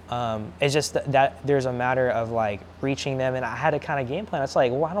 It's just that there's a matter of like reaching them, and I had a kind of game plan. It's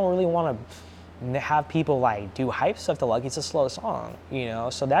like, well, I don't really want to have people like do hype stuff to like, it's a slow song, you know?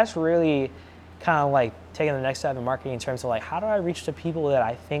 So that's really kind of like taking the next step in marketing in terms of like, how do I reach the people that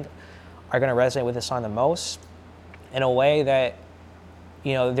I think are going to resonate with the song the most in a way that,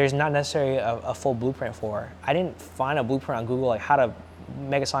 you know, there's not necessarily a full blueprint for. I didn't find a blueprint on Google like how to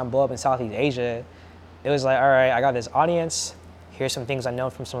make a song blow up in Southeast Asia. It was like, all right, I got this audience. Here's some things I know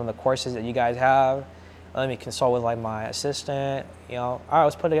from some of the courses that you guys have. Let me consult with like my assistant. You know, all right,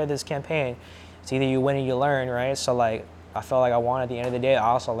 let's put together this campaign. It's either you win or you learn, right? So like, I felt like I won at the end of the day. I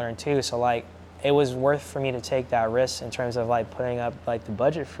also learned too. So like, it was worth for me to take that risk in terms of like putting up like the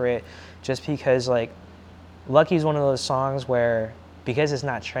budget for it, just because like, Lucky is one of those songs where, because it's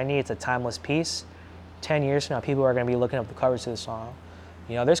not trendy, it's a timeless piece. 10 years from now, people are going to be looking up the covers to the song.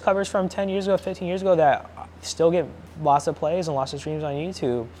 You know, there's covers from 10 years ago, 15 years ago that still get lots of plays and lots of streams on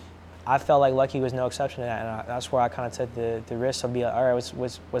YouTube. I felt like Lucky was no exception to that, and that's where I kind of took the risk of being like, all right,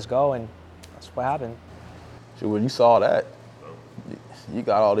 let's go, and that's what happened. So when you saw that, you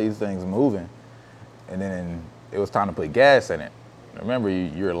got all these things moving, and then it was time to put gas in it. Remember,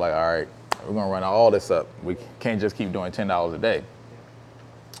 you were like, all right, we're gonna run all this up. We can't just keep doing $10 a day.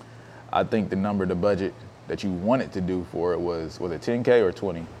 I think the budget that you wanted to do for it was it 10K or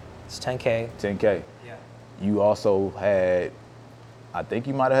 20? It's 10K. 10K. Yeah. You also had, I think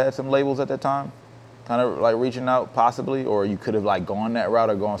you might have had some labels at that time, kind of like reaching out possibly, or you could have like gone that route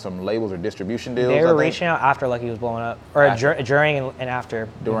or gone some labels or distribution deals. They were reaching out after Lucky was blowing up, or during and after.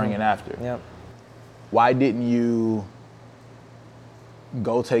 During and after. Yep. Why didn't you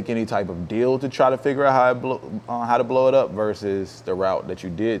go take any type of deal to try to figure out how to blow it up versus the route that you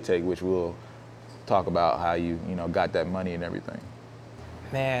did take, which we'll talk about how you got that money and everything?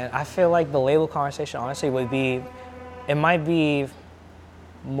 Man, I feel like the label conversation honestly it might be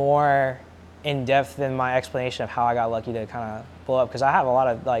more in depth than my explanation of how I got Lucky to kind of blow up, because I have a lot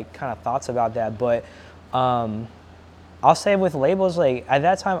of like kind of thoughts about that. But I'll say with labels, like at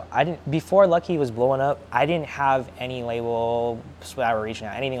that time, before Lucky was blowing up, I didn't have any label that were reaching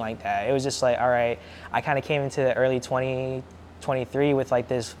out, anything like that. It was just like, all right, I kind of came into the early 2023 with like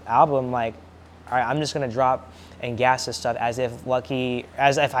this album, like, all right, I'm just gonna drop and gas this stuff as if I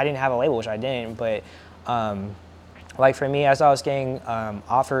didn't have a label, which I didn't. But like for me, as I was getting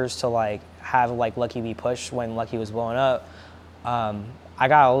offers to like have like Lucky be pushed when Lucky was blowing up, I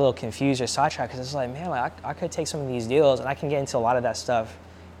got a little confused or sidetracked, because it's like, man, like I could take some of these deals, and I can get into a lot of that stuff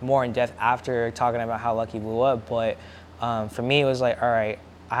more in depth after talking about how Lucky blew up. But for me, it was like, all right,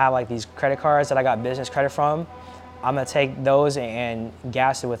 I have like these credit cards that I got business credit from. I'm gonna take those and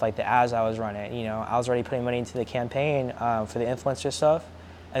gas it with like the ads I was running. You know, I was already putting money into the campaign for the influencer stuff,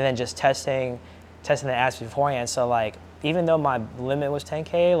 and then just testing the ads beforehand. So like, even though my limit was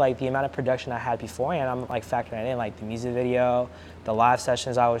 10K, like the amount of production I had beforehand, I'm like factoring in like the music video, the live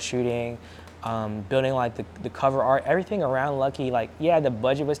sessions I was shooting, building like the cover art, everything around Lucky. Like, yeah, the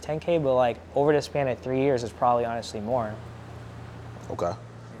budget was 10K, but like over the span of 3 years, it's probably honestly more. Okay.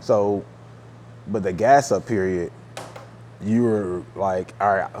 So, but the gas up period, you were like,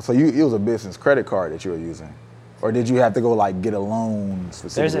 all right, so it was a business credit card that you were using? Or did you have to go like get a loan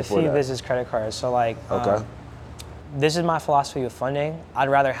specifically There's a for few that? business credit cards. So like, Okay. This is my philosophy with funding. I'd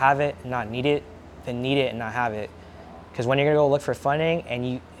rather have it and not need it than need it and not have it. Because when you're gonna go look for funding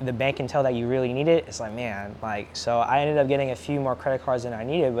and the bank can tell that you really need it, it's like, man, like, so I ended up getting a few more credit cards than I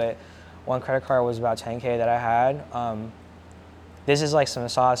needed, but one credit card was about 10K that I had. This is like some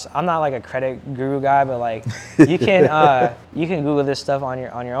sauce. I'm not like a credit guru guy, but like you can Google this stuff on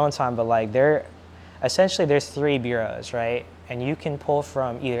your own time. But like essentially there's 3 bureaus, right? And you can pull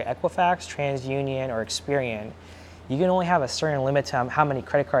from either Equifax, TransUnion, or Experian. You can only have a certain limit to how many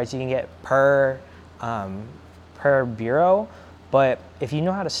credit cards you can get per bureau. But if you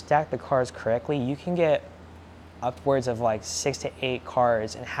know how to stack the cards correctly, you can get upwards of like 6 to 8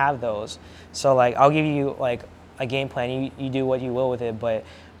 cards and have those. So like, I'll give you like a game plan. You do what you will with it. But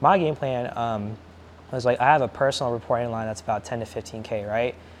my game plan was like, I have a personal reporting line that's about 10 to 15K,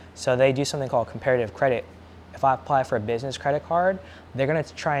 right? So they do something called comparative credit. If I apply for a business credit card, they're gonna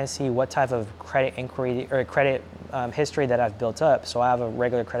try and see what type of credit inquiry or credit history that I've built up. So I have a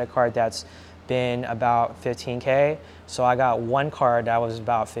regular credit card that's been about 15K. So I got one card that was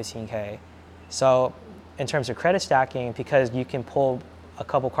about 15K. So in terms of credit stacking, because you can pull a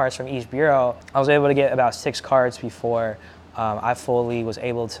couple cards from each bureau, I was able to get about 6 cards before I fully was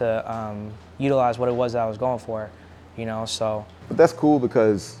able to utilize what it was that I was going for, you know, so. But that's cool,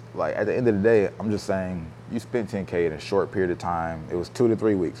 because like at the end of the day, I'm just saying, you spent 10K in a short period of time. It was 2 to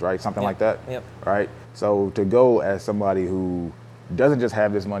 3 weeks, right? Something like that? Yep. Right? So to go as somebody who doesn't just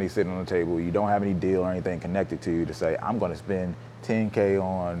have this money sitting on the table, you don't have any deal or anything connected to you, to say, I'm gonna spend 10K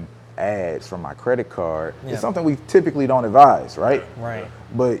on ads from my credit card, it's something we typically don't advise, right? Right.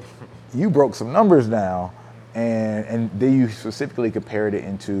 But you broke some numbers down and then you specifically compared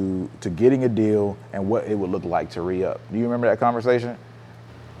it to getting a deal and what it would look like to re-up. Do you remember that conversation?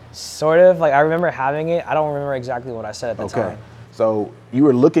 Sort of. Like, I remember having it. I don't remember exactly what I said at the time. So you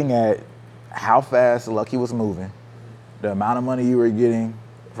were looking at how fast Lucky was moving, the amount of money you were getting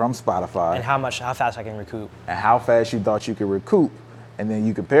from Spotify, And how fast I can recoup. and how fast you thought you could recoup. And then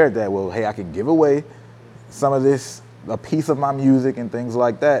you compared that, well, hey, I could give away some of this, a piece of my music and things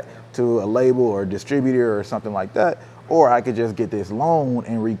like that to a label or a distributor or something like that, or I could just get this loan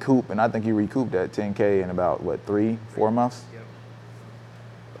and recoup. And I think you recouped that 10K in about, what, 3-4 months? Yep.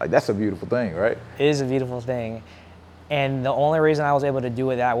 Like, that's a beautiful thing, right? It is a beautiful thing. And the only reason I was able to do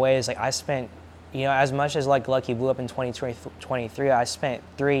it that way is like I spent, you know, as much as like Lucky blew up in 2023, I spent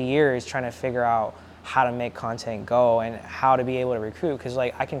 3 years trying to figure out how to make content go and how to be able to recruit. Because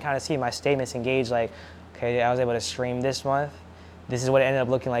like I can kind of see my statements engaged, like, okay, I was able to stream this month. This is what it ended up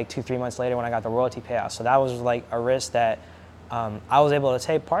looking like 2-3 months later when I got the royalty payout. So that was like a risk that I was able to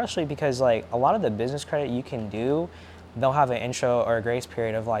take, partially because like a lot of the business credit you can do, they'll have an intro or a grace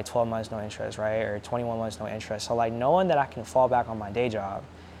period of like 12 months no interest, right? Or 21 months no interest. So like knowing that I can fall back on my day job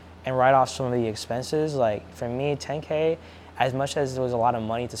and write off some of the expenses, like for me, 10K, as much as there was a lot of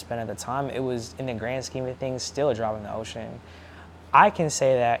money to spend at the time, it was, in the grand scheme of things, still a drop in the ocean. I can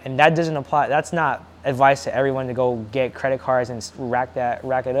say that, and that doesn't apply, that's not advice to everyone to go get credit cards and rack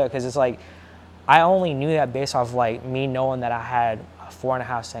it up, because it's like, I only knew that based off like me knowing that I had a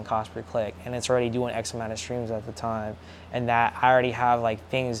 4.5 cent cost per click, and it's already doing X amount of streams at the time, and that I already have like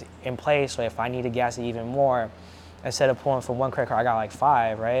things in place, so if I need to gas it even more, instead of pulling from one credit card, I got like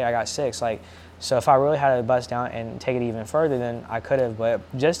 5, right? I got 6, like, so if I really had to bust down and take it even further, then I could have, but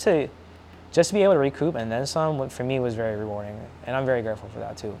just to be able to recoup and then some, for me, was very rewarding, and I'm very grateful for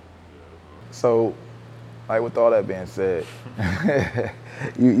that too. So, like, with all that being said,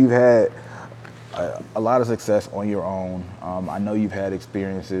 you've had a lot of success on your own. I know you've had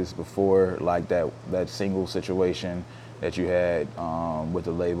experiences before, like that single situation that you had with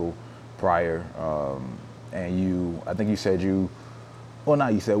the label prior, and I think you said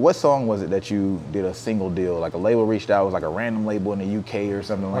what song was it that you did a single deal? Like a label reached out, it was like a random label in the UK or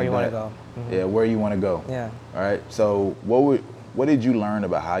something like that. Where you want to go. Mm-hmm. Yeah, where you want to go. Yeah. All right. So what did you learn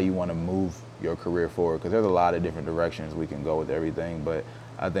about how you want to move your career forward? Because there's a lot of different directions we can go with everything, but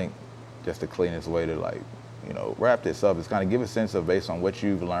I think just the cleanest way to, like, you know, wrap this up is kind of give a sense of, based on what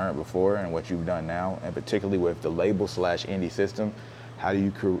you've learned before and what you've done now, and particularly with the label/indie system, how do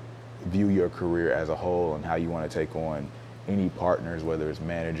you view your career as a whole, and how you want to take on any partners, whether it's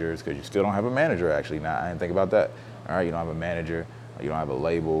managers, because you still don't have a manager actually. Now, I didn't think about that. All right, you don't have a manager, you don't have a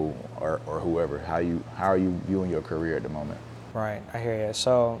label or whoever. How are you viewing your career at the moment? Right, I hear you.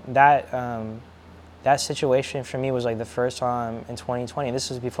 So that situation for me was like the first time in 2020.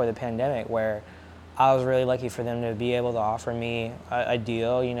 This was before the pandemic, where I was really lucky for them to be able to offer me a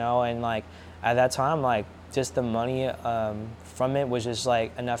deal, you know, and like at that time, like just the money from it was just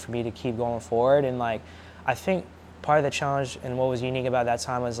like enough for me to keep going forward. And like I think part of the challenge and what was unique about that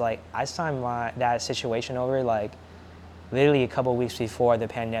time was like I signed that situation over like literally a couple of weeks before the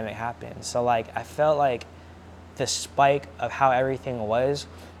pandemic happened. So like I felt like the spike of how everything was,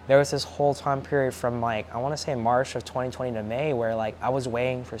 there was this whole time period from like I want to say March of 2020 to May where like I was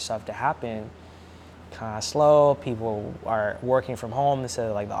waiting for stuff to happen. Kind of slow, people are working from home instead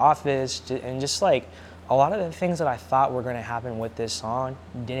of like the office, and just like a lot of the things that I thought were going to happen with this song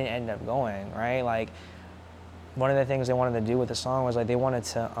didn't end up going, right? Like one of the things they wanted to do with the song was like they wanted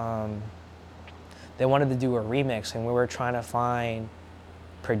to do a remix, and we were trying to find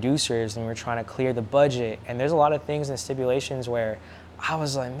producers and we were trying to clear the budget, and there's a lot of things and stipulations where I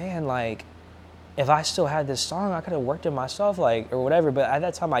was like, man, like if I still had this song, I could have worked it myself, like, or whatever, but at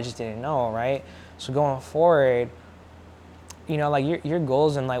that time I just didn't know, right? So going forward, you know, like your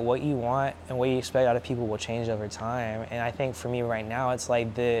goals and like what you want and what you expect out of people will change over time. And I think for me right now, it's like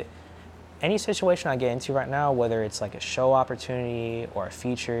any situation I get into right now, whether it's like a show opportunity or a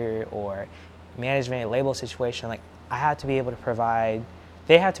feature or management, label situation, like I have to be able to provide,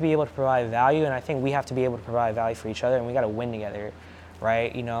 they have to be able to provide value, and I think we have to be able to provide value for each other, and we got to win together,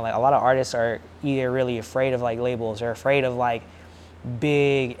 right? You know, like a lot of artists are either really afraid of like labels or afraid of like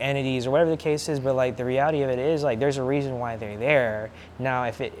big entities or whatever the case is, but like the reality of it is like there's a reason why they're there. Now,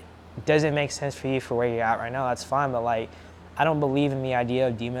 if it doesn't make sense for you for where you're at right now, that's fine, but like I don't believe in the idea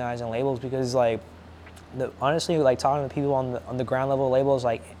of demonizing labels, because like honestly, like talking to people on the ground level labels,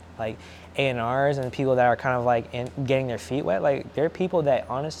 like A&Rs and people that are kind of like getting their feet wet, like they're people that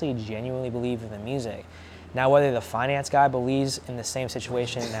honestly genuinely believe in the music. Now, whether the finance guy believes in the same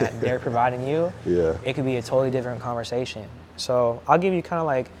situation that they're providing you, Yeah, it could be a totally different conversation. So I'll give you kind of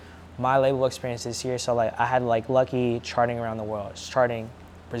like my label experience this year. So like I had like Lucky charting around the world, charting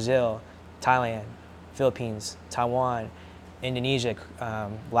Brazil, Thailand, Philippines, Taiwan, Indonesia,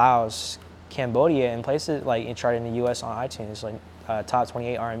 Laos, Cambodia, and places like it charted in the U.S. on iTunes, like top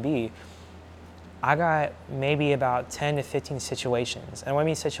 28 R&B. I got maybe about 10 to 15 situations. And when I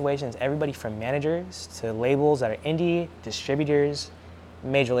mean situations, everybody from managers to labels that are indie, distributors,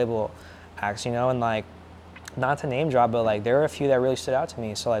 major label acts, you know, and like, not to name drop, but like there are a few that really stood out to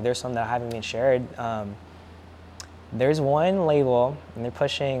me. So like there's some that haven't been shared. There's one label, and they're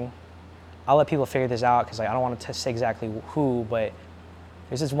pushing, I'll let people figure this out because like I don't want to say exactly who, but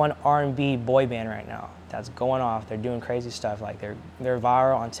there's this one R&B boy band right now that's going off. They're doing crazy stuff. Like they're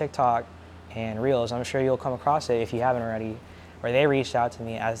viral on TikTok and Reels. I'm sure you'll come across it if you haven't already, where they reached out to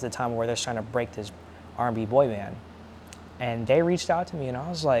me as the time where they're trying to break this R&B boy band. And they reached out to me and I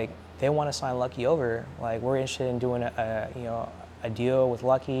was like, they want to sign Lucky over. Like we're interested in doing a deal with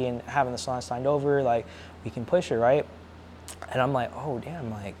Lucky and having the song signed over. Like we can push it, right? And I'm like, oh damn,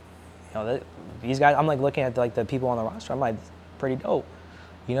 like, you know, these guys. I'm like looking at like the people on the roster. I'm like, pretty dope.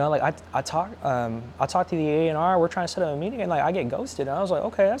 You know, like I talk to the A&R. We're trying to set up a meeting and like I get ghosted. And I was like,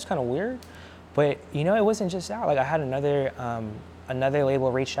 okay, that's kind of weird. But you know, it wasn't just that. Like I had another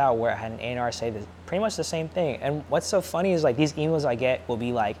label reach out where I had an A&R say pretty much the same thing. And what's so funny is like these emails I get will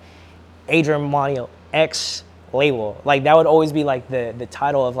be like, Adrian Milanio X label. Like that would always be like the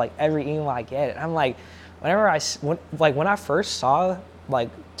title of like every email I get. And I'm like, when I first saw like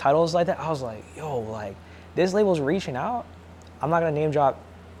titles like that, I was like, yo, like this label's reaching out. I'm not gonna name drop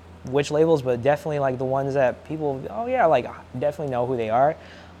which labels, but definitely like the ones that people, oh yeah, like definitely know who they are.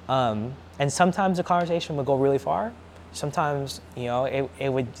 And sometimes the conversation would go really far. Sometimes, you know, it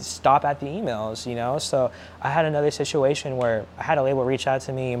would stop at the emails, you know? So I had another situation where I had a label reach out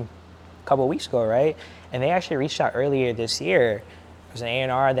to me a couple of weeks ago, right? And they actually reached out earlier this year. It was an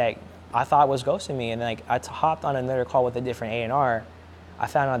A&R that I thought was ghosting me. And like I hopped on another call with a different A&R. I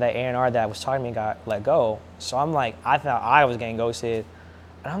found out that A&R that was talking to me got let go. So I'm like, I thought I was getting ghosted.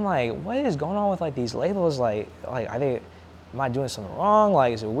 And I'm like, what is going on with like these labels? Like am I doing something wrong?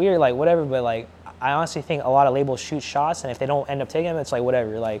 Like, is it weird? Like, whatever. But like, I honestly think a lot of labels shoot shots, and if they don't end up taking them, it's like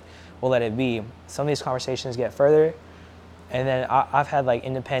whatever. Like, we'll let it be. Some of these conversations get further, and then I've had like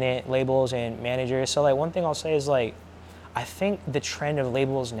independent labels and managers. So like, one thing I'll say is like, I think the trend of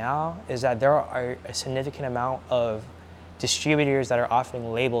labels now is that there are a significant amount of distributors that are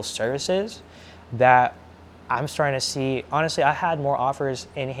offering label services that I'm starting to see. Honestly, I had more offers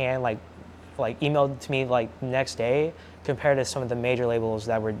in hand, like emailed to me like next day compared to some of the major labels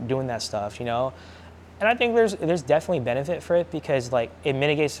that were doing that stuff, you know? And I think there's definitely benefit for it because like it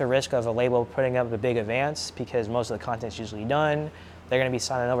mitigates the risk of a label putting up a big advance because most of the content's usually done. They're gonna be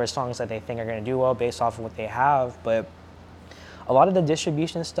signing over songs that they think are gonna do well based off of what they have. But a lot of the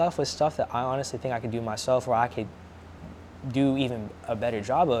distribution stuff was stuff that I honestly think I could do myself or I could do even a better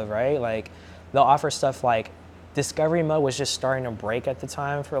job of, right? Like they'll offer stuff like discovery mode was just starting to break at the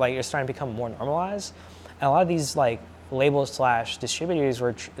time for like, it's starting to become more normalized. And a lot of these like labels / distributors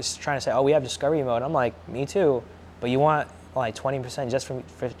were trying to say, oh, we have discovery mode. I'm like, me too, but you want like 20%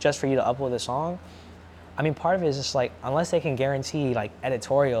 just for you to upload the song? I mean, part of it is just like, unless they can guarantee like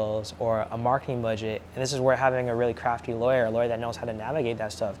editorials or a marketing budget, and this is where having a really crafty lawyer, a lawyer that knows how to navigate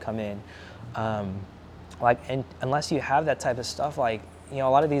that stuff come in. And unless you have that type of stuff, like, you know,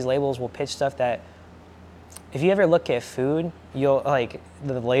 a lot of these labels will pitch stuff that, if you ever look at food, you'll like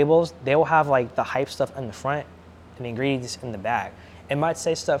the labels, they will have like the hype stuff in the front and the ingredients in the back. It might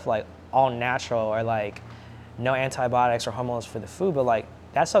say stuff like all natural or like no antibiotics or hormones for the food, but like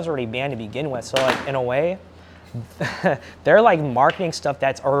that stuff's already banned to begin with. So like in a way, they're like marketing stuff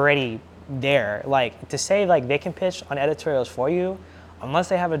that's already there. Like to say like they can pitch on editorials for you, unless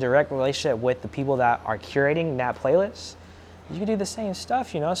they have a direct relationship with the people that are curating that playlist, you can do the same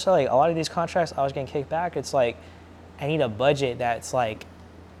stuff, you know? So like a lot of these contracts I was getting kicked back, it's like, I need a budget that's like,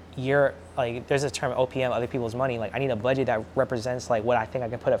 there's a term OPM, other people's money. Like I need a budget that represents like what I think I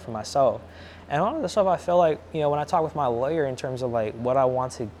can put up for myself. And a lot of the stuff I feel like, you know, when I talk with my lawyer in terms of like what I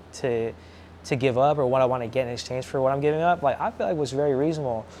want to give up or what I want to get in exchange for what I'm giving up, like I feel like was very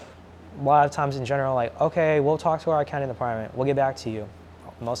reasonable. A lot of times in general, like, okay, we'll talk to our accounting department, we'll get back to you.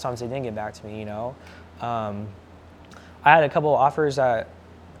 Most times they didn't get back to me, you know? I had a couple of offers I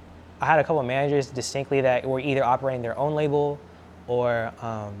had a couple of managers distinctly that were either operating their own label or,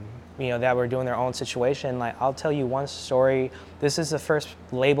 you know, that were doing their own situation. Like, I'll tell you one story. This is the first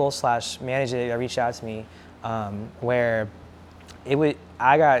label / manager that reached out to me where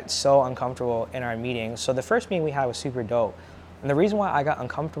I got so uncomfortable in our meeting. So the first meeting we had was super dope. And the reason why I got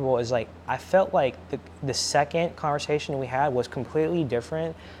uncomfortable is like I felt like the second conversation we had was completely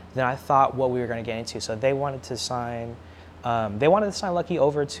different than I thought what we were going to get into. So they wanted to sign Lucky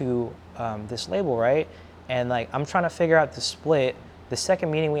over to this label, right? And like I'm trying to figure out the split. The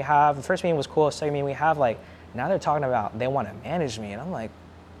second meeting we have, the first meeting was cool. The second meeting we have, like now they're talking about they want to manage me, and I'm like,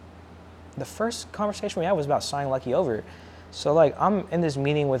 the first conversation we had was about signing Lucky over. So like I'm in this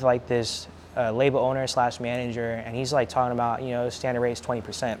meeting with like this label owner / manager, and he's like talking about, you know, standard rate is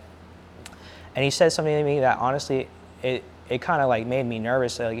 20%. And he said something to me that honestly, it kind of like made me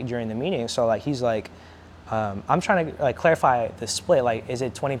nervous like, during the meeting. So like he's like, I'm trying to like clarify the split. Like, is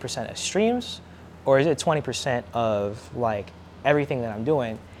it 20% of streams, or is it 20% of like everything that I'm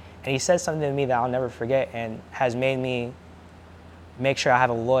doing? And he said something to me that I'll never forget and has made me make sure I have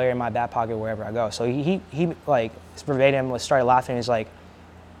a lawyer in my back pocket wherever I go. So he like verbatim started laughing. He's like,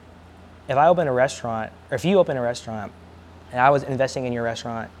 if I open a restaurant, or if you open a restaurant, and I was investing in your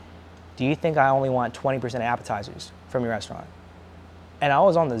restaurant, do you think I only want 20% appetizers from your restaurant? And I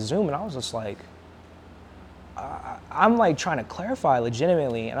was on the Zoom, and I was just like, I'm like trying to clarify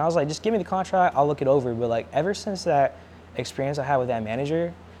legitimately, and I was like, just give me the contract, I'll look it over. But like ever since that experience I had with that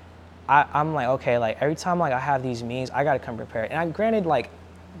manager, I'm like, okay, like every time like I have these meetings, I gotta come prepared. And granted, like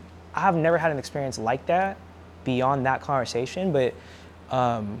I have never had an experience like that beyond that conversation, but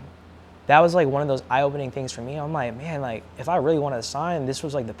that was like one of those eye-opening things for me. I'm like, man, like if I really wanted to sign, this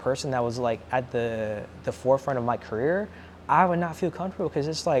was like the person that was like at the forefront of my career, I would not feel comfortable, because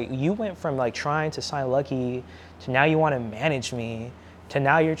it's like you went from like trying to sign Lucky to now you want to manage me, to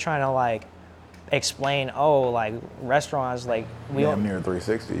now you're trying to like explain, oh, like restaurants, like we Damn near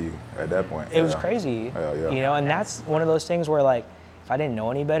 360 at that point. It was crazy, you know, and that's one of those things where like if I didn't know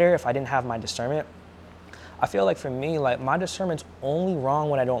any better, if I didn't have my discernment, I feel like for me, like my discernment's only wrong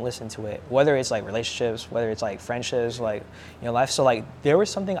when I don't listen to it, whether it's like relationships, whether it's like friendships, like, you know, life. So like there was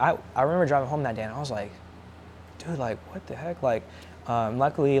something, I remember driving home that day and I was like, dude, like what the heck? Like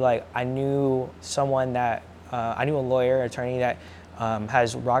luckily, like I knew someone that, I knew a lawyer, attorney that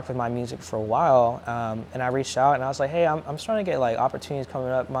has rocked with my music for a while, and I reached out and I was like, hey, I'm starting to get like opportunities coming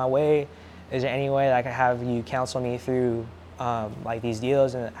up my way. Is there any way that I can have you counsel me through like these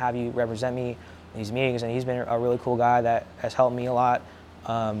deals and have you represent me in these meetings? And he's been a really cool guy that has helped me a lot.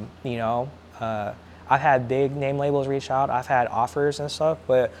 You know, I've had big name labels reach out, I've had offers and stuff,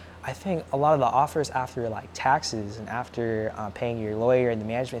 but I think a lot of the offers after like taxes and after paying your lawyer and the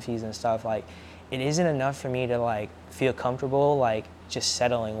management fees and stuff, like it isn't enough for me to like feel comfortable like just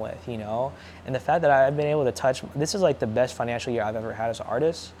settling with, you know? And the fact that I've been able to touch, this is like the best financial year I've ever had as an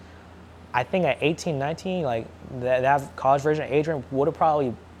artist. I think at 18, 19, like that college version of Adrian would have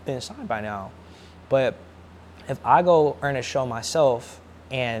probably been signed by now. But if I go earn a show myself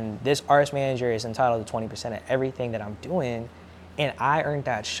and this artist manager is entitled to 20% of everything that I'm doing, and I earned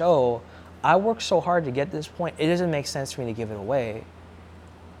that show, I worked so hard to get this point, it doesn't make sense for me to give it away.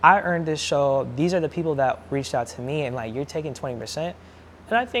 I earned this show, these are the people that reached out to me, and like you're taking 20%.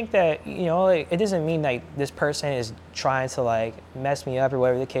 And I think that, you know, like, it doesn't mean like this person is trying to like mess me up or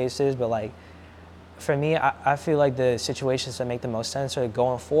whatever the case is, but like for me, I feel like the situations that make the most sense are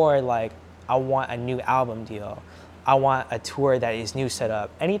going forward, like I want a new album deal. I want a tour that is new set up.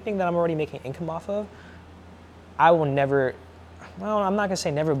 Anything that I'm already making income off of, I will never, well, I'm not gonna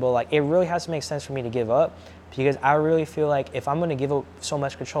say never, but like it really has to make sense for me to give up, because I really feel like if I'm gonna give up so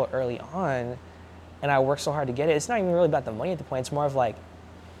much control early on and I work so hard to get it, it's not even really about the money at the point. It's more of like,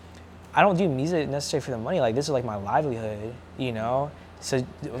 I don't do music necessarily for the money. Like this is like my livelihood, you know? So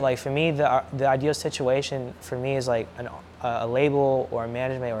like for me, the ideal situation for me is like a label or a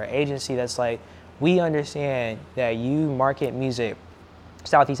management or an agency that's like, we understand that you market music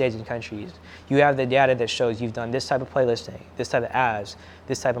Southeast Asian countries. You have the data that shows you've done this type of playlisting, this type of ads,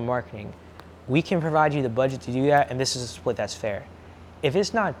 this type of marketing. We can provide you the budget to do that, and this is a split that's fair. If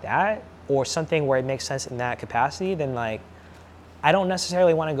it's not that, or something where it makes sense in that capacity, then like, I don't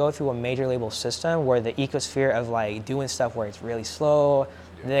necessarily want to go through a major label system where the ecosphere of like doing stuff where it's really slow,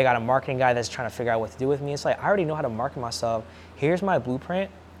 they got a marketing guy that's trying to figure out what to do with me. It's like, I already know how to market myself. Here's my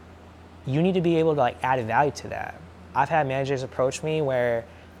blueprint. You need to be able to like add value to that. I've had managers approach me where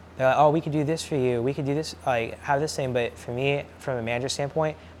they're like, oh, we could do this for you. We could do this, like have this thing. But for me, from a manager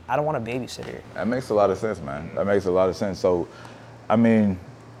standpoint, I don't want a babysitter. That makes a lot of sense, man. That makes a lot of sense. So, I mean,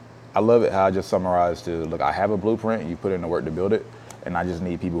 I love it how I just summarized to, look, I have a blueprint, you put in the work to build it, and I just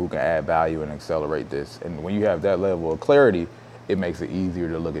need people who can add value and accelerate this. And when you have that level of clarity, it makes it easier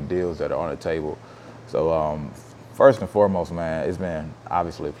to look at deals that are on the table. So first and foremost, man, it's been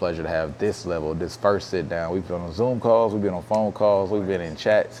obviously a pleasure to have this level, this first sit down. We've been on Zoom calls, we've been on phone calls, we've been in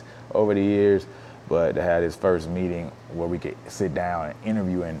chats over the years. but to have this first meeting where we could sit down and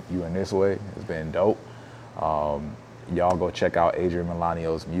interview you in this way has been dope. Y'all go check out Adrian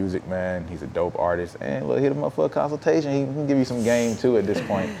Milanio's music, man. He's a dope artist. And look, hit him up for a consultation. He can give you some game too at this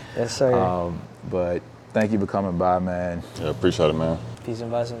point. Yes, sir. But thank you for coming by, man. Yeah, appreciate it, man. Peace and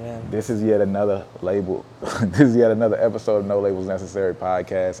blessings, man. This is yet another label. This is yet another episode of No Labels Necessary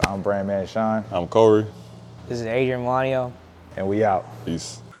podcast. I'm Brandman Sean. I'm Corey. This is Adrian Milanio. And we out.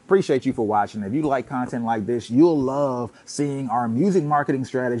 Peace. Appreciate you for watching. If you like content like this, you'll love seeing our music marketing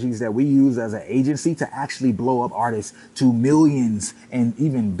strategies that we use as an agency to actually blow up artists to millions and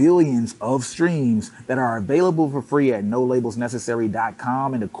even billions of streams that are available for free at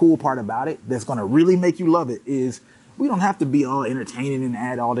nolabelsnecessary.com. And the cool part about it that's going to really make you love it is we don't have to be all entertaining and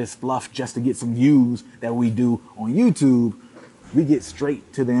add all this fluff just to get some views that we do on YouTube. We get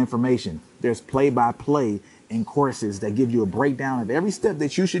straight to the information. There's play-by-play and courses that give you a breakdown of every step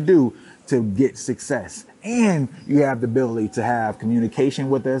that you should do to get success. And you have the ability to have communication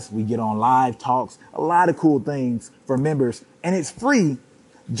with us. We get on live talks, a lot of cool things for members, and it's free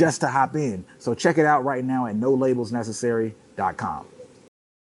just to hop in. So check it out right now at nolabelsnecessary.com.